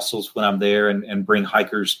out the hostels when I'm there and bring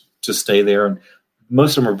hikers to stay there. And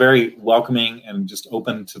most of them are very welcoming and just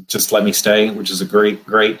open to just let me stay, which is a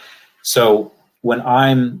great. So when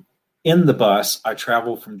I'm in the bus, I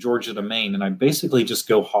travel from Georgia to Maine, and I basically just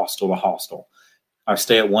go hostel to hostel. I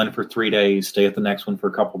stay at one for 3 days, stay at the next one for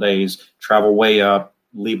a couple days, travel way up,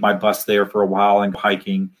 leave my bus there for a while and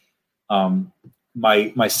hiking.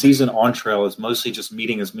 My season on trail is mostly just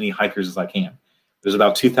meeting as many hikers as I can. There's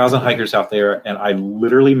about 2,000 hikers out there, and I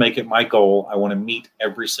literally make it my goal. I want to meet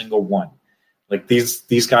every single one. Like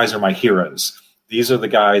these guys are my heroes. These are the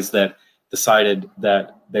guys that decided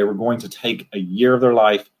that they were going to take a year of their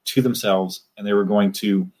life to themselves, and they were going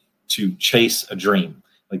to chase a dream.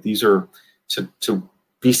 Like these are to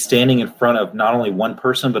be standing in front of not only one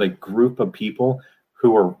person, but a group of people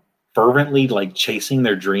who are fervently like chasing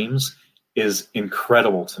their dreams is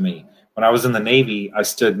incredible to me. When I was in the Navy, I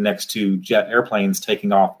stood next to jet airplanes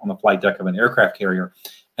taking off on the flight deck of an aircraft carrier,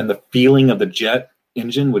 and the feeling of the jet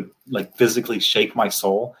engine would like physically shake my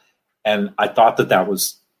soul. And I thought that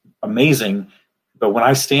was amazing. But when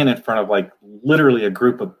I stand in front of like literally a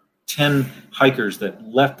group of 10 hikers that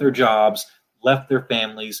left their jobs, left their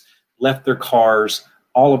families, left their cars,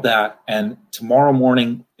 all of that, and tomorrow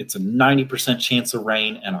morning it's a 90% chance of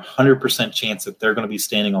rain and 100% chance that they're going to be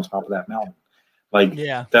standing on top of that mountain. Like,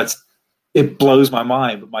 yeah, it blows my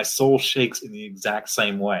mind, but my soul shakes in the exact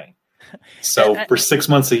same way. So for 6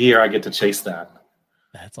 months a year, I get to chase that.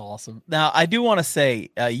 That's awesome. Now, I do want to say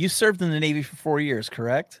you served in the Navy for 4 years,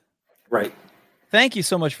 correct? Right. Thank you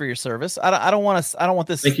so much for your service. I don't want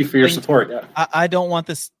this. Thank you for your support. Yeah. I don't want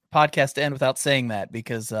this podcast to end without saying that,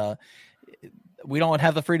 because we don't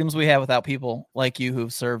have the freedoms we have without people like you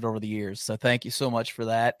who've served over the years. So thank you so much for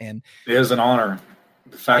that. And it is an honor.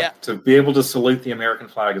 The fact to be able to salute the American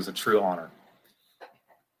flag is a true honor.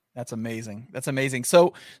 That's amazing. That's amazing.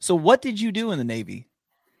 So what did you do in the Navy?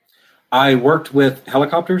 I worked with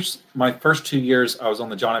helicopters. My first 2 years, I was on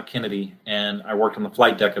the John F. Kennedy, and I worked on the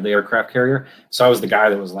flight deck of the aircraft carrier. So I was the guy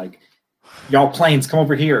that was like, y'all planes, come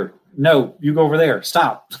over here. No, you go over there.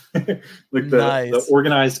 Stop. Like the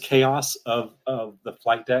organized chaos of the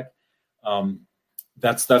flight deck.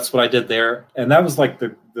 That's what I did there. And that was like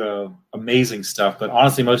the amazing stuff. But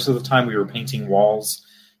honestly, most of the time we were painting walls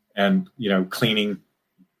and, cleaning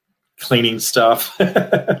stuff.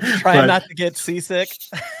 Trying not to get seasick.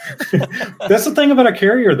 That's the thing about a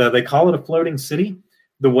carrier, though. They call it a floating city.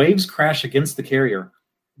 The waves crash against the carrier.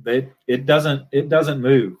 It doesn't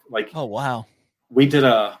move. Like, oh wow. We did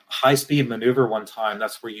a high-speed maneuver one time.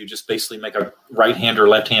 That's where you just basically make a right-hand or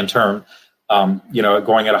left-hand turn,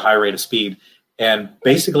 going at a high rate of speed. And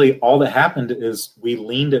basically all that happened is we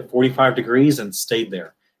leaned at 45 degrees and stayed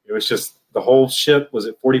there. It was just the whole ship was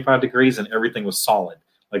at 45 degrees and everything was solid.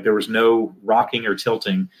 Like there was no rocking or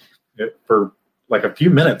tilting for like a few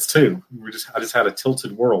minutes too. I just had a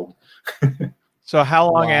tilted world. So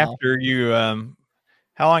how long after you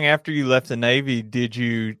left the Navy did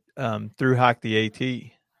you through hike the AT?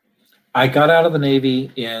 I got out of the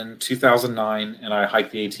Navy in 2009 and I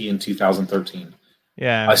hiked the AT in 2013.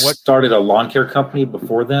 Yeah. I started a lawn care company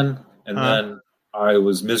before then, and then I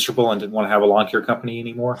was miserable and didn't want to have a lawn care company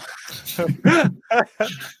anymore.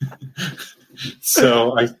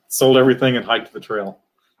 So I sold everything and hiked the trail.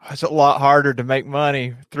 It's a lot harder to make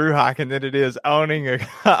money through hiking than it is owning a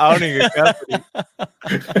company.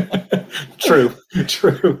 True.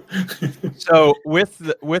 So with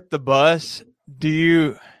the bus,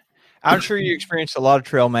 I'm sure you experienced a lot of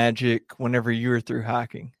trail magic whenever you were through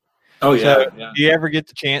hiking. Oh yeah. So do you ever get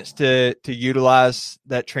the chance to utilize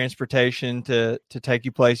that transportation to take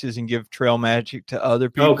you places and give trail magic to other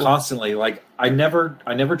people? Oh, constantly. Like I never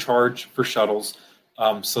charge for shuttles.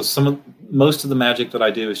 So most of the magic that I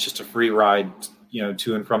do is just a free ride,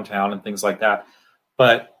 to and from town and things like that.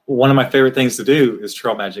 But one of my favorite things to do is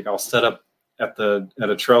trail magic. I'll set up at a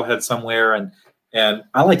trailhead somewhere and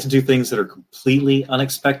I like to do things that are completely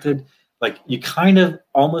unexpected. Like you kind of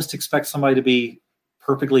almost expect somebody to be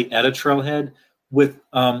perfectly at a trailhead with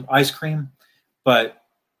ice cream. But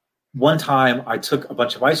one time I took a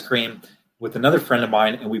bunch of ice cream with another friend of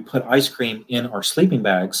mine and we put ice cream in our sleeping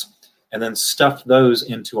bags and then stuffed those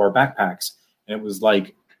into our backpacks. And it was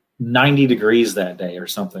like 90 degrees that day or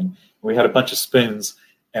something. We had a bunch of spoons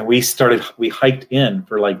and we hiked in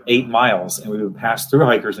for like 8 miles and we would pass through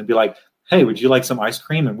hikers and be like, hey, would you like some ice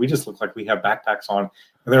cream? And we just looked like we have backpacks on.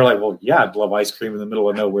 And they're like, well, yeah, I'd love ice cream in the middle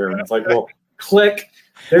of nowhere. And it's like, well, click.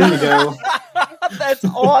 There you go. That's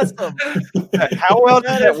awesome. How well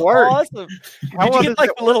did it work? Awesome. Did you get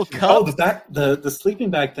like a little cup? Oh, the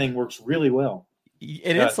sleeping bag thing works really well.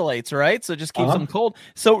 It insulates, right? So it just keeps them cold.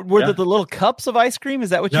 So were the little cups of ice cream?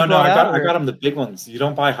 Is that what you brought out? I got them the big ones. You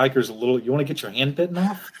don't buy hikers a little. You want to get your hand bitten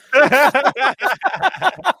off?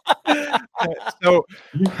 So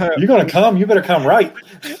you're gonna come. You better come right.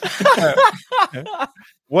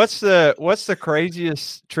 What's the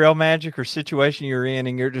craziest trail magic or situation you're in,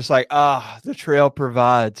 and you're just like, the trail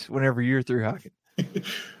provides whenever you're through hiking?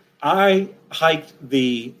 I hiked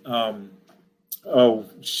the now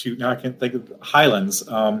I can't think of the Highlands,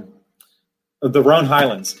 the Roan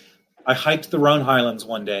Highlands. I hiked the Roan Highlands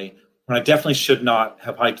one day when I definitely should not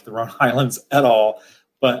have hiked the Roan Highlands at all.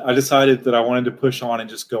 But I decided that I wanted to push on and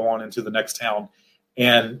just go on into the next town.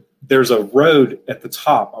 And there's a road at the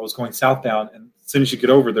top. I was going southbound, and as soon as you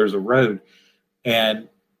get over, there's a road. And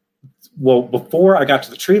before I got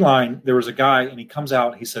to the tree line, there was a guy, and he comes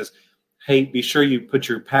out. And he says, "Hey, be sure you put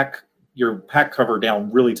your pack cover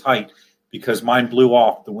down really tight because mine blew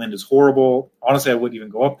off. The wind is horrible. Honestly, I wouldn't even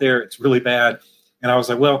go up there. It's really bad." And I was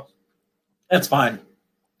like, "Well, that's fine.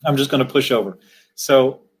 I'm just going to push over."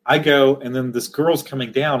 So I go, and then this girl's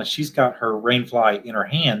coming down, and she's got her rainfly in her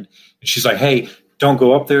hand, and she's like, "Hey, don't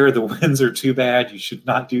go up there. The winds are too bad. You should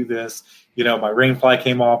not do this." My rainfly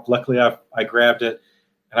came off. Luckily, I grabbed it,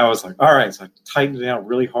 and I was like, "All right." So I tightened it down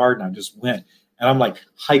really hard, and I just went. And I'm like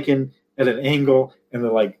hiking at an angle, and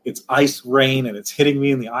they're like, it's ice rain, and it's hitting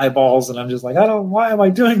me in the eyeballs, and I'm just like, why am I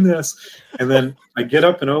doing this? And then I get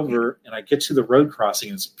up and over, and I get to the road crossing,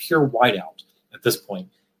 and it's pure whiteout at this point.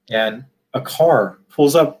 And a car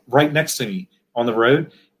pulls up right next to me on the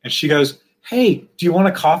road, and she goes, "Hey, do you want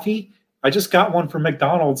a coffee? I just got one from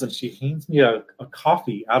McDonald's," and she hands me a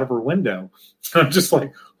coffee out of her window. And I'm just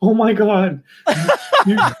like, oh my God,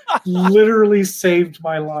 you literally saved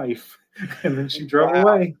my life. And then she drove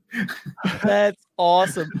away. That's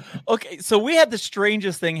awesome. Okay, so we had the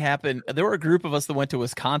strangest thing happen. There were a group of us that went to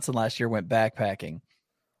Wisconsin last year, went backpacking.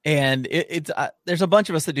 And there's a bunch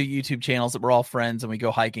of us that do YouTube channels that we're all friends and we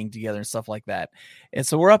go hiking together and stuff like that. And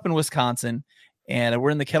so we're up in Wisconsin and we're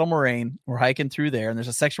in the Kettle Moraine. We're hiking through there and there's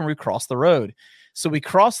a section where we cross the road. So we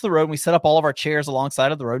crossed the road and we set up all of our chairs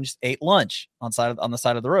alongside of the road and just ate lunch on the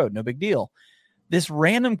side of the road. No big deal. This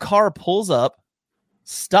random car pulls up,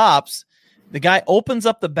 stops. The guy opens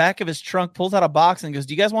up the back of his trunk, pulls out a box and goes,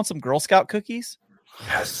 "Do you guys want some Girl Scout cookies?"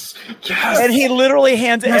 Yes. And he literally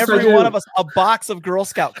hands every one of us a box of Girl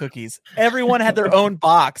Scout cookies. Everyone had their own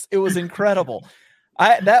box. It was incredible.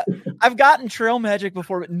 I've gotten trail magic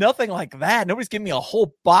before, but nothing like that. Nobody's giving me a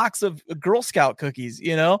whole box of Girl Scout cookies,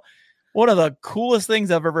 you know? One of the coolest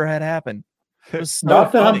things I've ever had happen. It was so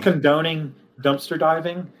not that funny. I'm condoning dumpster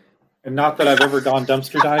diving, and not that I've ever gone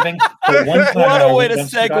dumpster diving. But one time What a way to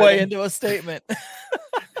segue segue into a statement.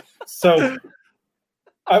 So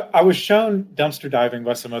I was shown dumpster diving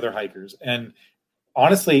by some other hikers. And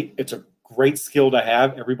honestly, it's a great skill to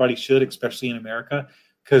have. Everybody should, especially in America,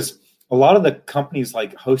 because a lot of the companies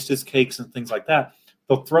like Hostess Cakes and things like that,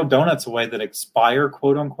 they'll throw donuts away that expire,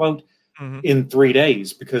 quote unquote, in 3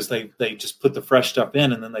 days because they just put the fresh stuff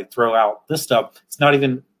in and then they throw out this stuff. It's not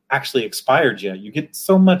even actually expired yet. You get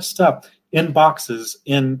so much stuff in boxes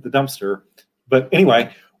in the dumpster. But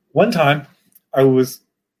anyway, one time I was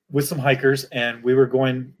with some hikers and we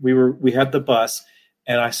had the bus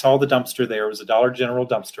and I saw the dumpster there. It was a Dollar General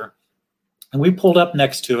dumpster. And we pulled up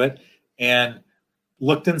next to it and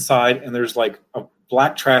looked inside and there's like a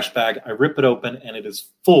black trash bag. I rip it open and it is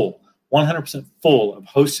full, 100% full of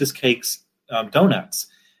Hostess Cakes donuts.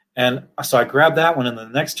 And so I grabbed that one and the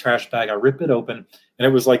next trash bag, I rip it open and it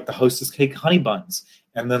was like the Hostess Cake honey buns.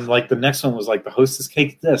 And then like the next one was like the Hostess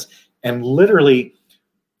Cake this. And literally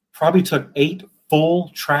probably took 8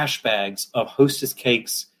 full trash bags of Hostess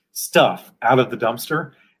Cakes stuff out of the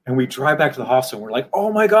dumpster. And we drive back to the hostel and we're like,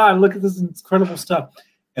 oh my God, look at this incredible stuff.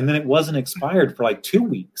 And then it wasn't expired for like 2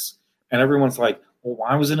 weeks. And everyone's like, well,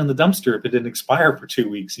 why was it in the dumpster if it didn't expire for 2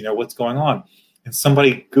 weeks? You know, what's going on? And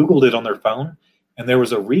somebody Googled it on their phone and there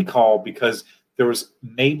was a recall because there was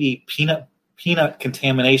maybe peanut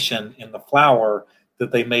contamination in the flour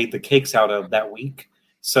that they made the cakes out of that week.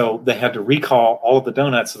 So they had to recall all of the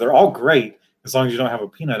donuts. So they're all great as long as you don't have a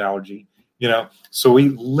peanut allergy, you know. So we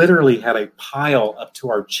literally had a pile up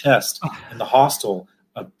to our chest in the hostel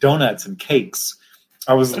of donuts and cakes.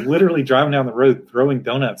 I was literally driving down the road throwing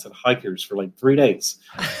donuts at hikers for like 3 days.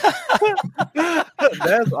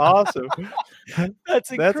 That's awesome.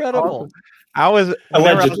 That's incredible. Awesome. I was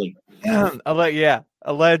Allegedly.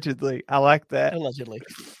 Allegedly. I like that. Allegedly.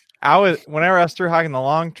 Whenever I was through hiking the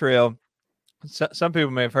long trail, some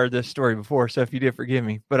people may have heard this story before, so if you did, forgive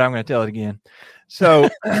me, but I'm going to tell it again. So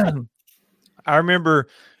I remember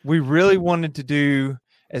we really wanted to do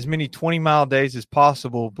as many 20-mile days as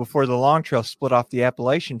possible before the long trail split off the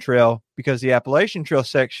Appalachian Trail because the Appalachian Trail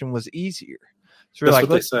section was easier. So that's what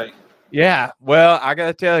they say. Yeah. Well, I got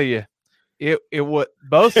to tell you,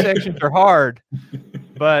 both sections are hard,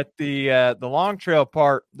 but the long trail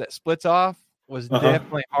part that splits off was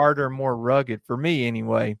definitely harder, more rugged for me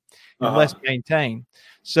anyway, and less maintained.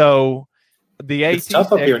 So the AT it's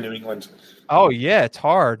tough up here in New England. Oh yeah, it's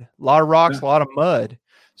hard. A lot of rocks, a lot of mud.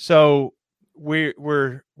 So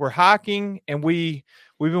we're hiking and we've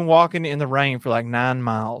been walking in the rain for like 9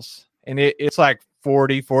 miles and it's like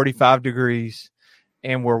 40, 45 degrees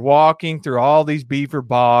and we're walking through all these beaver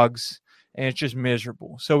bogs and it's just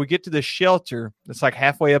miserable. So we get to this shelter that's like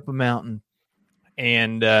halfway up a mountain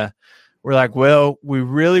and we're like, well, we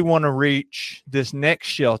really want to reach this next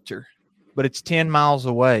shelter, but it's 10 miles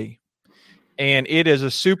away. And it is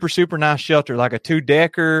a super, super nice shelter, like a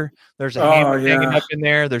 2-decker. There's a hammock hanging up in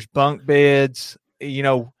there. There's bunk beds, you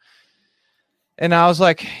know. And I was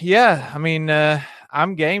like, yeah, I mean,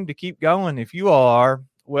 I'm game to keep going if you all are.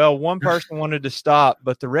 Well, one person wanted to stop,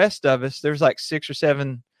 but the rest of us, there's like 6 or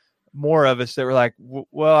 7 more of us that were like,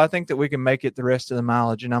 well, I think that we can make it the rest of the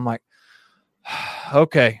mileage. And I'm like,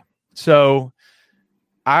 okay. So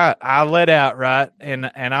I let out, right? And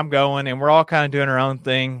I'm going and we're all kind of doing our own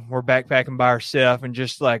thing. We're backpacking by ourselves and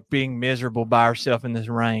just like being miserable by ourselves in this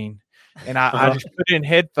rain. And I just put in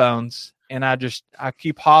headphones and I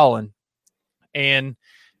keep hauling. And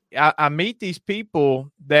I meet these people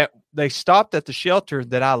that they stopped at the shelter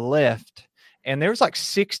that I left. And there was like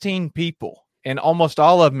 16 people and almost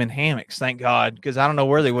all of them in hammocks, thank God, because I don't know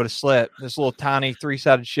where they would have slept. This little tiny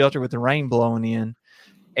 3-sided shelter with the rain blowing in.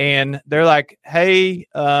 And they're like, hey,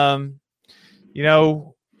 you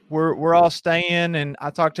know, we're all staying, and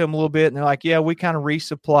I talked to them a little bit, and they're like, yeah, we kind of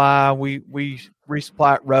resupply. We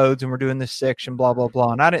resupply at roads, and we're doing this section, blah, blah,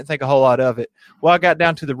 blah. And I didn't think a whole lot of it. Well, I got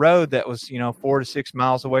down to the road that was, 4 to 6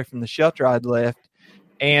 miles away from the shelter I'd left,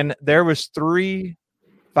 and there was 3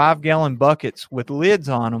 5-gallon buckets with lids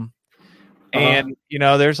on them. And,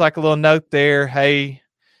 there's like a little note there. Hey,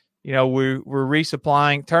 we're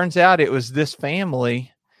resupplying. Turns out it was this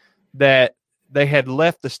family that they had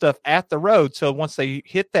left the stuff at the road. So once they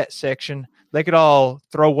hit that section, they could all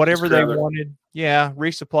throw whatever they wanted. Yeah.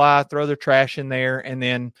 Resupply, throw their trash in there, and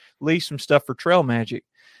then leave some stuff for Trail Magic.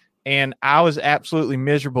 And I was absolutely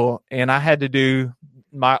miserable. And I had to do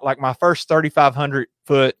my first 3,500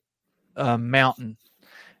 foot mountain,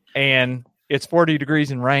 and it's 40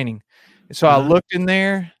 degrees and raining. So I looked in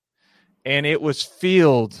there, and it was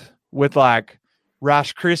filled with like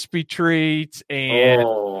Rice Krispie treats, and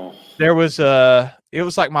there was it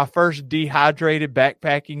was like my first dehydrated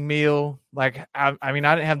backpacking meal. Like, I mean,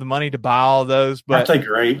 I didn't have the money to buy all those, but that's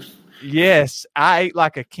great. Yes, I ate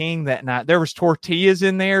like a king that night. There was tortillas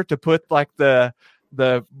in there to put like the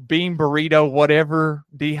bean burrito, whatever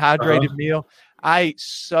dehydrated meal. I ate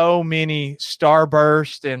so many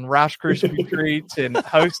Starburst and Rice Krispie treats and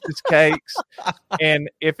Hostess cakes. And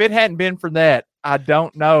if it hadn't been for that, I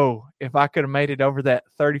don't know if I could have made it over that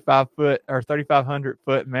 35-foot or 3,500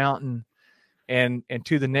 foot mountain and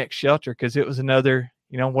to the next shelter, because it was another,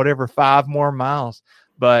 5 more miles.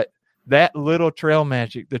 But that little Trail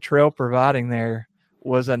Magic, the trail providing there,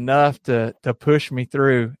 was enough to push me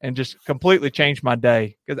through and just completely change my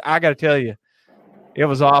day. Because I got to tell you, it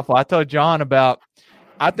was awful. I told John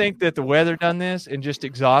I think that the weather done this and just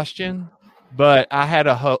exhaustion, but I had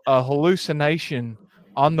a hallucination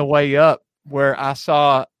on the way up where I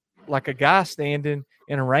saw like a guy standing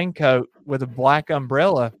in a raincoat with a black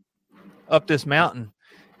umbrella up this mountain.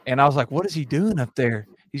 And I was like, what is he doing up there?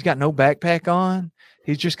 He's got no backpack on.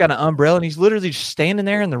 He's just got an umbrella, and he's literally just standing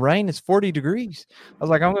there in the rain. It's 40 degrees. I was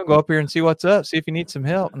like, I'm going to go up here and see what's up, see if he needs some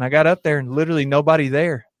help. And I got up there, and literally nobody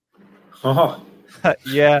there. Oh.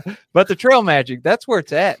 Yeah, but the Trail Magic, that's where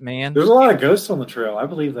it's at, man. There's a lot of ghosts on the trail. I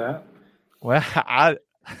believe that. Well, I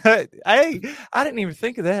didn't even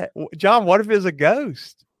think of that. John, what if it's a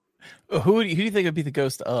ghost? Who do you think would be the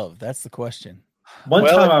ghost of? That's the question. One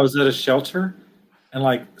time I was at a shelter, and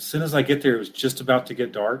like as soon as I get there, it was just about to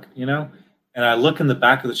get dark, and I look in the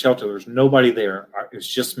back of the shelter. There's nobody there. It was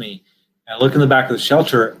just me. And I look in the back of the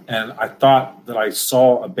shelter, and I thought that I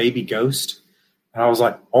saw a baby ghost, and I was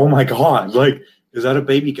like, oh my God, like, is that a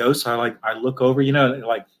baby ghost? I look over,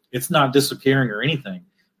 like it's not disappearing or anything.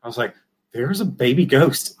 I was like, there's a baby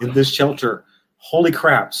ghost in this shelter. Holy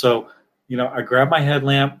crap. So, I grab my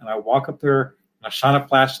headlamp and I walk up there and I shine a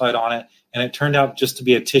flashlight on it, and it turned out just to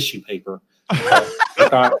be a tissue paper. I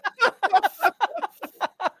thought,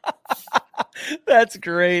 That's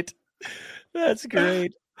great. That's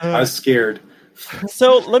great. I was scared.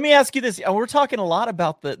 So let me ask you this. We're talking a lot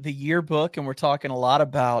about the yearbook, and we're talking a lot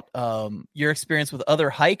about your experience with other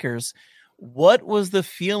hikers. What was the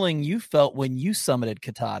feeling you felt when you summited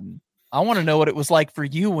Katahdin? I want to know what it was like for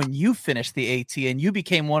you when you finished the AT and you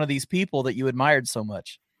became one of these people that you admired so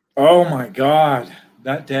much. Oh my God.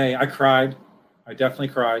 That day I cried. I definitely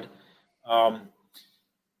cried.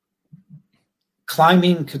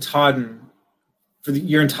 Climbing Katahdin for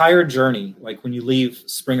your entire journey, like when you leave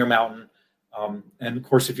Springer Mountain, and of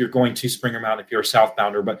course, if you're going to Springer Mountain, if you're a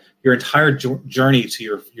southbounder, but your entire journey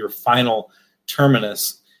to your final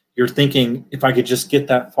terminus, you're thinking, if I could just get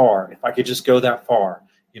that far, if I could just go that far,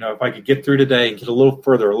 if I could get through today and get a little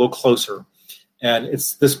further, a little closer. And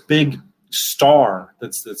it's this big star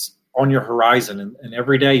that's on your horizon, and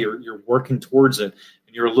every day you're working towards it,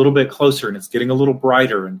 and you're a little bit closer, and it's getting a little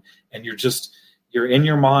brighter, and you're in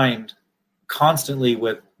your mind constantly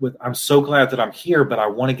with I'm so glad that I'm here, but I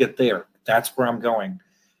want to get there. That's where I'm going.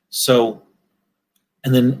 So,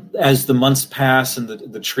 and then as the months pass and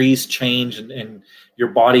the trees change and your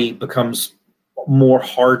body becomes more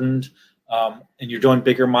hardened, and you're doing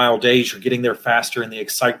bigger mile days, you're getting there faster, and the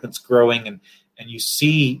excitement's growing, and you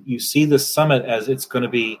see the summit as it's going to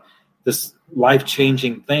be this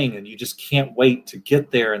life-changing thing, and you just can't wait to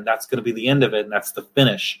get there, and that's going to be the end of it, and that's the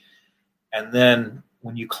finish. And then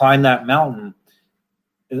when you climb that mountain,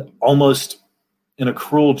 almost in a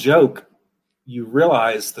cruel joke, you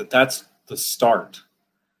realize that that's the start.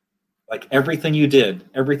 Like everything you did,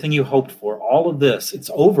 everything you hoped for, all of this, it's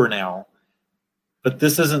over now. But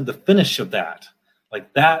this isn't the finish of that.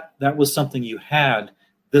 Like that was something you had.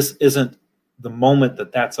 This isn't the moment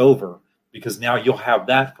that's over, because now you'll have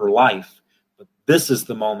that for life. But this is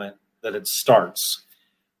the moment that it starts.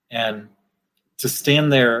 And to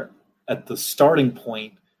stand there at the starting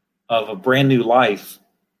point of a brand new life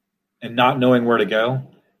and not knowing where to go.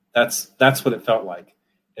 That's what it felt like.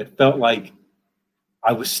 It felt like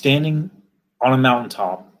I was standing on a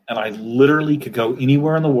mountaintop and I literally could go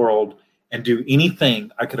anywhere in the world and do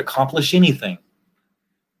anything. I could accomplish anything,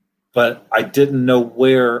 but I didn't know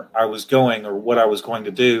where I was going or what I was going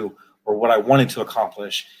to do or what I wanted to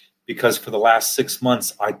accomplish, because for the last 6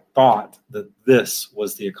 months, I thought that this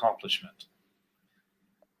was the accomplishment.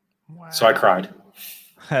 Wow. So I cried.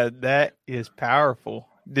 That is powerful.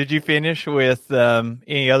 Did you finish with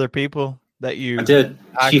any other people that you? I did.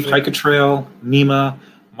 Chief with? Hiker Trail, Nima,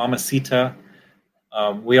 Mamacita.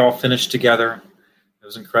 We all finished together. It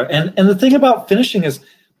was incredible. And the thing about finishing is,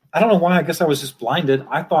 I don't know why. I guess I was just blinded.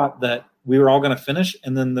 I thought that we were all going to finish,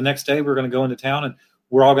 and then the next day we were going to go into town, and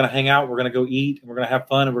we're all going to hang out. We're going to go eat, and we're going to have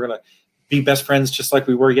fun, and we're going to be best friends just like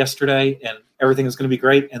we were yesterday, and everything is going to be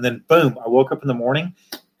great. And then, boom, I woke up in the morning,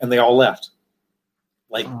 and they all left.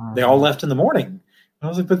 They all left in the morning. And I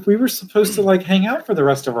was like, but we were supposed to hang out for the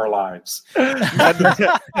rest of our lives.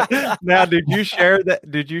 Now, did you share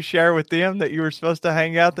that? Did you share with them that you were supposed to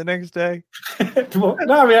hang out the next day? No,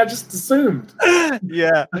 I mean, I just assumed.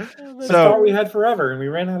 Yeah. I thought we had forever, and we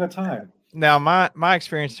ran out of time. Now, my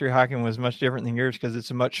experience through hiking was much different than yours because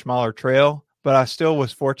it's a much smaller trail, but I still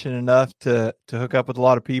was fortunate enough to hook up with a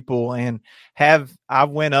lot of people and I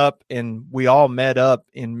went up and we all met up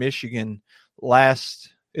in Michigan it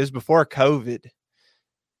was before COVID,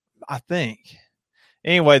 I think.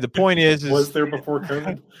 Anyway, the point is was there before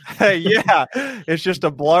COVID? Yeah, it's just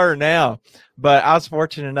a blur now. But I was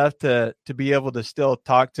fortunate enough to be able to still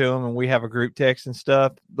talk to them, and we have a group text and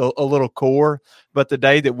stuff, a little core. But the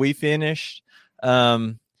day that we finished,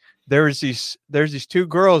 there's these two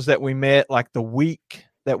girls that we met the week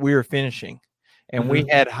that we were finishing, and we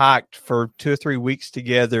had hiked for 2 or 3 weeks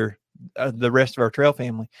together, the rest of our trail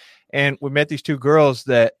family, and we met these two girls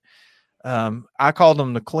that I called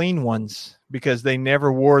them the clean ones because they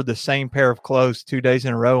never wore the same pair of clothes 2 days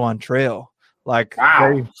in a row on trail.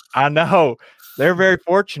 Wow. I know they're very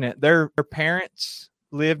fortunate. Their parents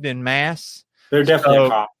lived in Mass. They're definitely a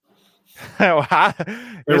cop.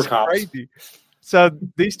 It's crazy. So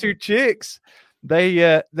these two chicks,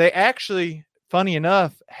 they actually, funny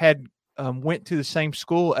enough, had went to the same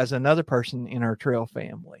school as another person in our trail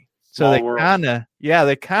family. So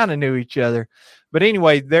they kind of knew each other. But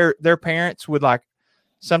anyway, their parents would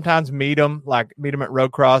sometimes meet them at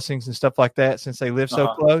road crossings and stuff like that, since they live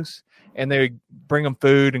so close, and they would bring them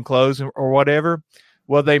food and clothes or whatever.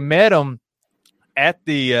 Well, they met them at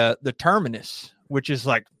the terminus, which is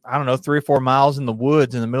 3 or 4 miles in the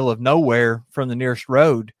woods in the middle of nowhere from the nearest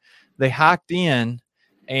road. They hiked in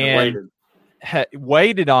and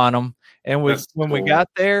waited on them. And when we got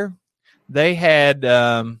there, they had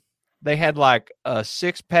a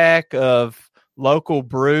 6-pack of local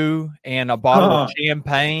brew and a bottle of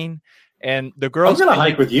champagne. And the girls, I'm going to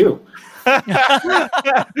hike with you.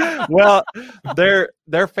 Well,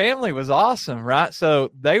 their family was awesome, right?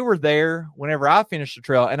 So they were there whenever I finished the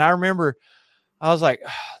trail. And I remember I was like,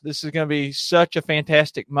 this is going to be such a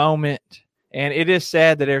fantastic moment. And it is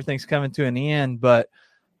sad that everything's coming to an end, but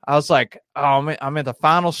I was like, oh, I'm at the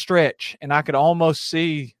final stretch and I could almost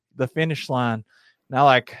see the finish line. And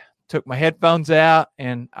I took my headphones out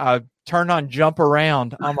and I turned on Jump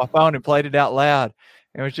Around on my phone and played it out loud.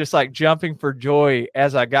 It was just jumping for joy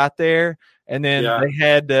as I got there. And then we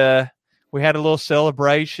had a little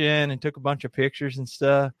celebration and took a bunch of pictures and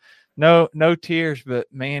stuff. No tears,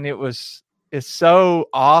 but man, it's so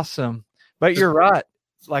awesome. But you're right.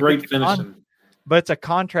 Great finishing. But it's a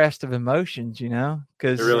contrast of emotions,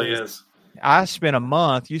 because it really is. I spent a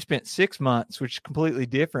month, you spent 6 months, which is completely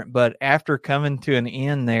different. But after coming to an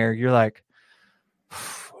end there, you're like,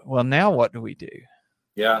 well, now what do we do?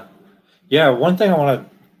 Yeah. Yeah. One thing I want to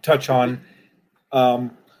touch on,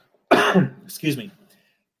 excuse me.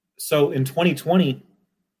 So in 2020,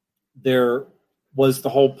 there was the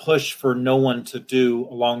whole push for no one to do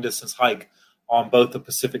a long distance hike on both the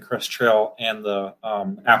Pacific Crest Trail and the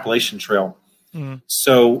Appalachian Trail. Mm-hmm.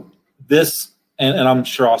 So this, and I'm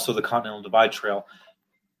sure also the Continental Divide Trail,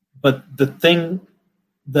 but the thing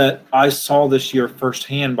that I saw this year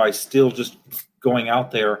firsthand by still just going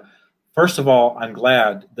out there, first of all, I'm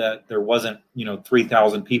glad that there wasn't,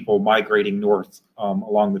 3,000 people migrating north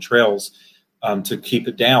along the trails to keep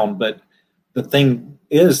it down. But the thing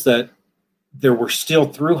is that there were still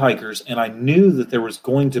thru hikers, and I knew that there was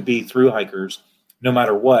going to be thru hikers no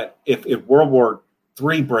matter what. If World War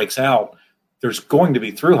III breaks out, there's going to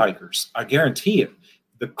be thru hikers. I guarantee it.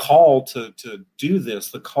 The call to do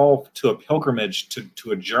this, the call to a pilgrimage,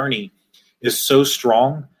 to a journey is so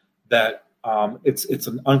strong that It's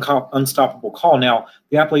an unstoppable call. Now,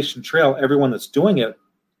 the Appalachian Trail, everyone that's doing it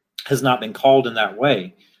has not been called in that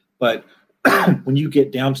way. But when you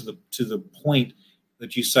get down to the point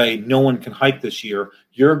that you say no one can hike this year,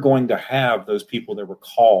 you're going to have those people that were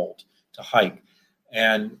called to hike.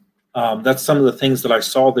 And that's some of the things that I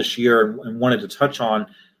saw this year and wanted to touch on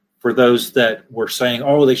for those that were saying,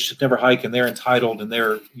 oh, they should never hike and they're entitled and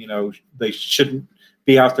they shouldn't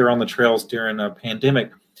be out there on the trails during a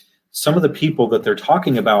pandemic. Some of the people that they're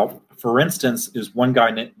talking about, for instance, is one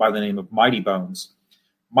guy by the name of Mighty Bones.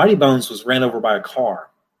 Mighty Bones was ran over by a car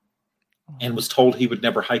and was told he would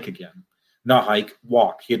never hike again. Not hike,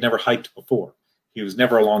 walk. He had never hiked before. He was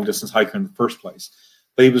never a long-distance hiker in the first place.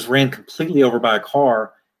 But he was ran completely over by a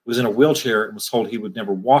car, was in a wheelchair, and was told he would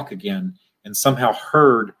never walk again, and somehow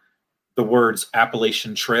heard the words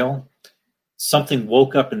Appalachian Trail. Something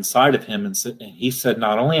woke up inside of him, and he said,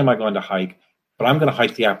 not only am I going to hike, but I'm going to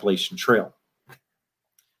hike the Appalachian Trail.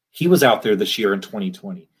 He was out there this year in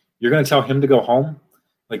 2020. You're going to tell him to go home?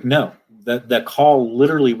 Like, no. That call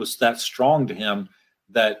literally was that strong to him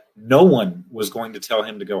that no one was going to tell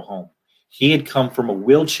him to go home. He had come from a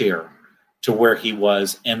wheelchair to where he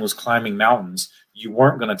was and was climbing mountains. You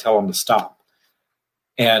weren't going to tell him to stop.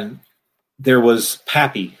 And there was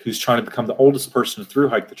Pappy, who's trying to become the oldest person to through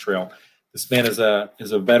hike the trail. This man is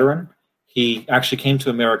a veteran. He actually came to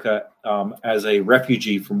America as a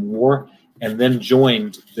refugee from war and then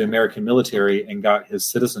joined the American military and got his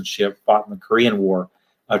citizenship, fought in the Korean War.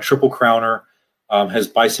 A triple crowner, has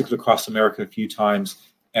bicycled across America a few times,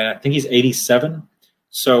 and I think he's 87.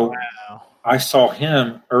 So wow. I saw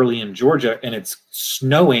him early in Georgia, and it's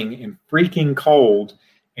snowing and freaking cold,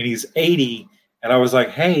 and he's 80, and I was like,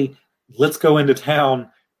 hey, let's go into town.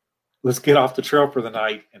 Let's get off the trail for the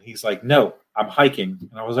night. And he's like, no, I'm hiking.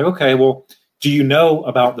 And I was like, okay, well, do you know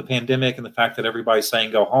about the pandemic and the fact that everybody's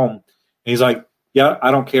saying go home? And he's like, yeah,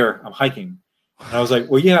 I don't care. I'm hiking. And I was like,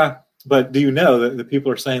 well, yeah. But do you know that the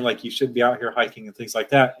people are saying, like, you shouldn't be out here hiking and things like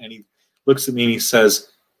that? And he looks at me and he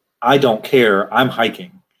says, I don't care. I'm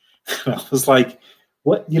hiking. And I was like,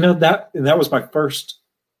 what? That was my first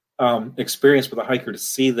experience with a hiker, to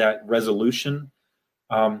see that resolution.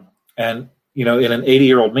 And, in an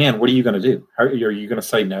 80-year-old man, what are you going to do? Are you going to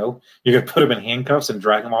say no? You're going to put him in handcuffs and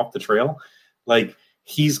drag him off the trail? Like,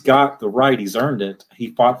 he's got the right. He's earned it. He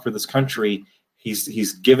fought for this country.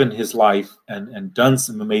 He's given his life and done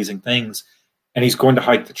some amazing things, and he's going to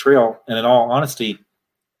hike the trail. And in all honesty,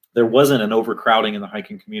 there wasn't an overcrowding in the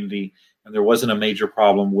hiking community, and there wasn't a major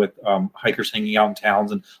problem with hikers hanging out in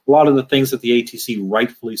towns and a lot of the things that the ATC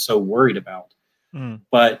rightfully so worried about.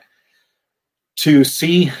 But to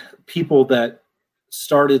see people that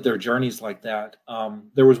started their journeys like that,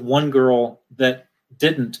 there was one girl that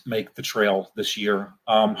didn't make the trail this year.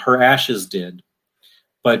 Her ashes did.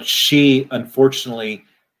 But she, unfortunately,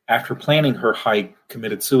 after planning her hike,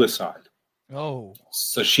 committed suicide. Oh.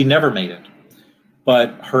 So she never made it.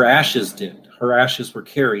 But her ashes did. Her ashes were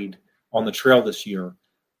carried on the trail this year.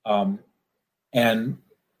 And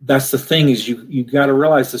that's the thing, is you got to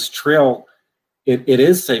realize this trail, it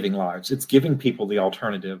is saving lives. It's giving people the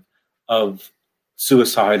alternative of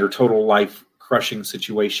suicide or total life-crushing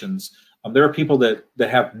situations. There are people that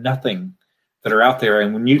have nothing that are out there.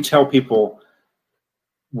 And when you tell people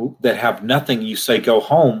that have nothing, you say go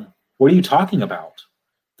home, what are you talking about?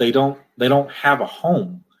 They don't have a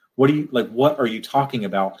home. What are you talking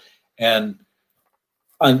about? And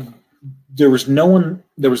there was no one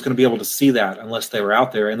that was going to be able to see that unless they were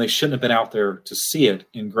out there, and they shouldn't have been out there to see it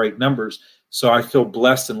in great numbers. So I feel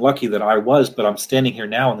blessed and lucky that I was, but I'm standing here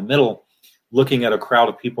now in the middle looking at a crowd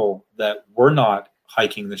of people that were not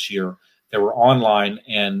hiking this year, that were online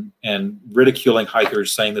and ridiculing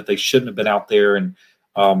hikers, saying that they shouldn't have been out there, and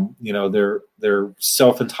they're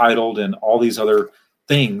self-entitled and all these other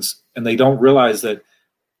things. And they don't realize that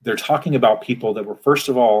they're talking about people that were, first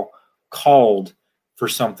of all, called for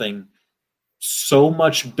something so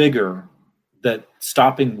much bigger that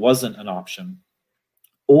stopping wasn't an option.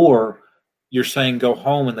 Or you're saying go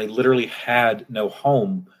home, and they literally had no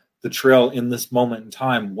home. The trail in this moment in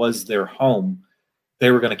time was their home.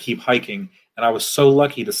 They were going to keep hiking. And I was so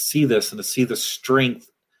lucky to see this and to see the strength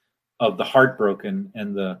of the heartbroken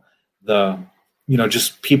and the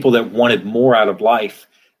just people that wanted more out of life,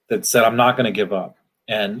 that said, I'm not going to give up.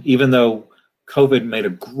 And even though COVID made a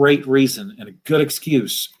great reason and a good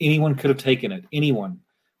excuse, anyone could have taken it. Anyone.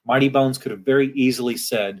 Mighty Bones could have very easily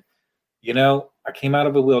said, I came out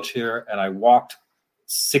of a wheelchair and I walked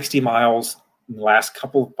 60 miles in the last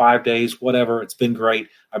 5 days, whatever. It's been great.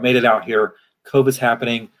 I made it out here. COVID's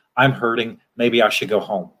happening. I'm hurting. Maybe I should go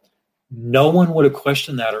home. No one would have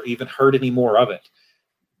questioned that or even heard any more of it.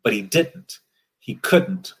 but he didn't. He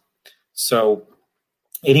couldn't. So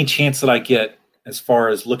any chance that I get as far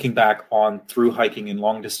as looking back on through hiking and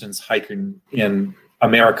long distance hiking in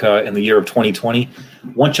America in the year of 2020, I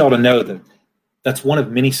want y'all to know that that's one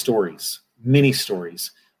of many stories.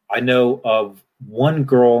 I know of one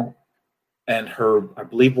girl and her, I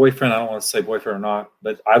believe, boyfriend. I don't want to say boyfriend or not,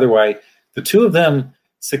 but either way, the two of them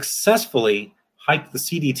successfully hiked the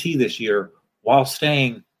CDT this year while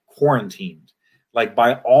staying quarantined. Like,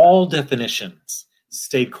 by all definitions,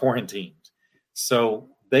 stayed quarantined. So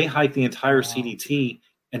they hiked the entire CDT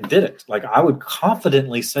and did it. Like, I would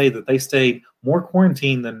confidently say that they stayed more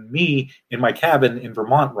quarantined than me in my cabin in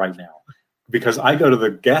Vermont right now, because I go to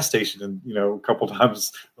the gas station and, a couple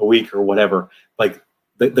times a week or whatever. Like,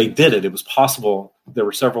 they did it. It was possible. There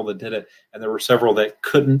were several that did it, and there were several that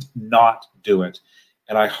couldn't not do it.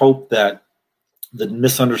 And I hope that the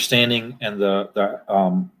misunderstanding and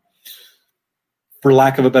the for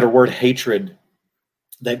lack of a better word, hatred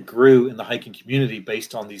that grew in the hiking community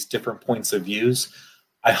based on these different points of views,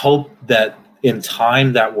 I hope that in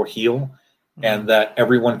time that will heal, and that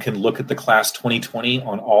everyone can look at the class 2020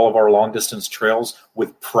 on all of our long distance trails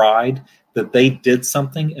with pride that they did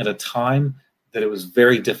something at a time that it was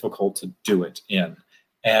very difficult to do it in.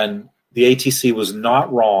 And the ATC was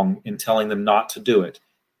not wrong in telling them not to do it.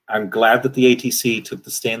 I'm glad that the ATC took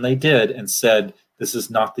the stand they did and said, this is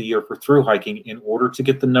not the year for through hiking, in order to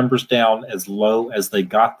get the numbers down as low as they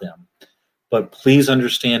got them. But please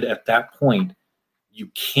understand, at that point, you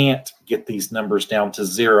can't get these numbers down to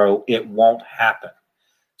zero. It won't happen.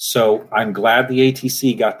 So I'm glad the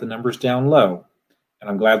ATC got the numbers down low. And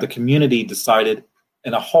I'm glad the community decided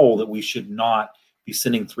in a whole that we should not be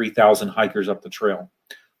sending 3,000 hikers up the trail.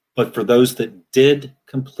 But for those that did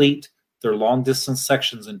complete their long distance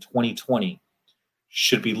sections in 2020,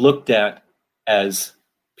 should be looked at as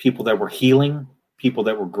people that were healing, people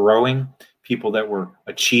that were growing, people that were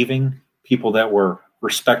achieving, people that were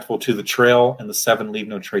respectful to the trail and the 7 Leave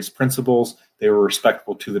No Trace principles. They were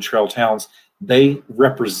respectful to the trail towns. They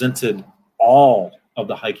represented all of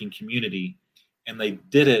the hiking community, and they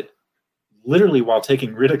did it literally while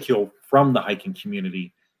taking ridicule from the hiking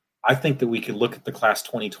community. I think that we could look at the class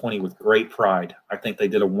 2020 with great pride. I think they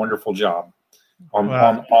did a wonderful job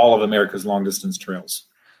on all of America's long distance trails.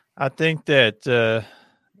 I think that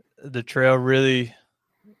the trail really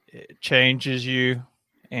changes you,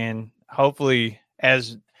 and hopefully,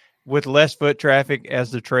 as with less foot traffic,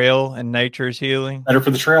 as the trail and nature is healing, better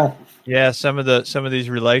for the trail. Yeah, some of these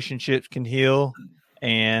relationships can heal,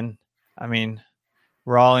 and I mean,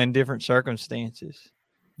 we're all in different circumstances,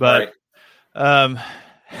 but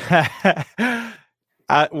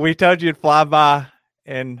we told you to fly by,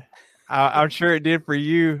 and I'm sure it did for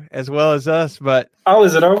you as well as us. But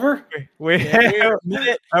is it over? We're an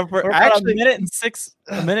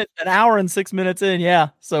hour and 6 minutes in. Yeah,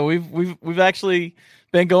 so we've actually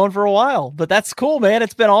been going for a while, but that's cool, man.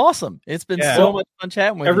 It's been awesome. It's been so much fun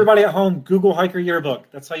chatting with everybody at home. Google Hiker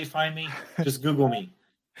Yearbook. That's how you find me. Just Google me.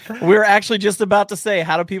 We're actually just about to say,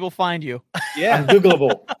 how do people find you? Yeah, I'm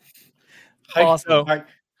Googleable. Awesome.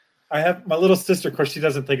 I have my little sister. Of course, she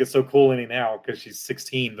doesn't think it's so cool any now because she's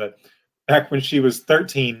 16. But back when she was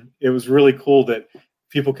 13, it was really cool that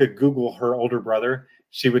people could Google her older brother.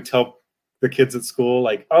 She would tell the kids at school,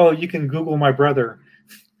 like, "Oh, you can Google my brother."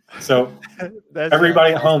 So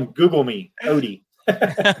everybody at home, Google me, ODIE.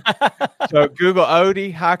 So Google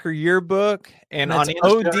ODIE Hiker Yearbook, and on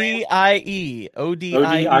ODIE.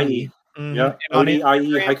 ODIE. Yeah,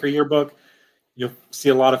 ODIE Hiker Yearbook. You'll see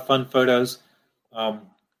a lot of fun photos.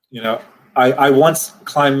 I once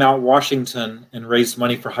climbed Mount Washington and raised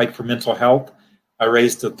money for Hike for Mental Health. I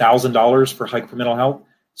raised $1,000 for Hike for Mental Health.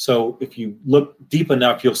 So if you look deep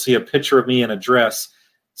enough, you'll see a picture of me in a dress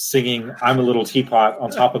singing "I'm a Little Teapot" on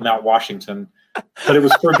top of Mount Washington. But it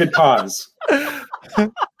was for a good cause.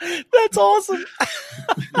 That's awesome.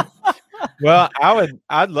 Well,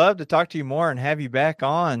 I'd love to talk to you more and have you back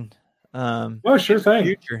on. Well, sure thing.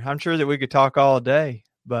 Future. I'm sure that we could talk all day.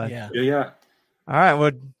 But yeah. All right.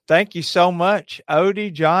 Well, thank you so much,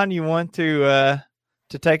 ODIE. John, you want to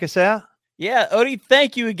take us out? Yeah, ODIE,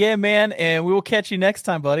 thank you again, man, and we will catch you next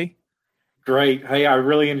time, buddy. Great. Hey, I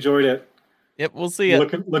really enjoyed it. Yep, we'll see you.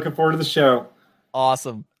 Looking forward to the show.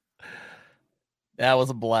 Awesome. That was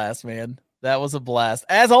a blast, man. That was a blast.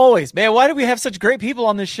 As always, man, why do we have such great people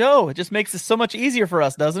on this show? It just makes it so much easier for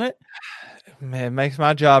us, doesn't it? Man, it makes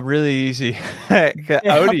my job really easy.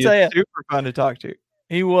 ODIE is super fun to talk to.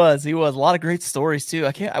 He was. A lot of great stories, too.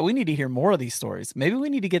 We need to hear more of these stories. Maybe we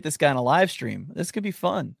need to get this guy on a live stream. This could be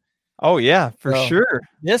fun. Oh, yeah, for sure.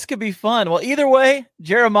 This could be fun. Well, either way,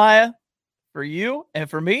 Jeremiah, for you and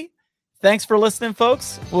for me, Thanks for listening,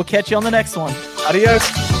 folks. We'll catch you on the next one.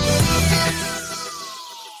 Adios.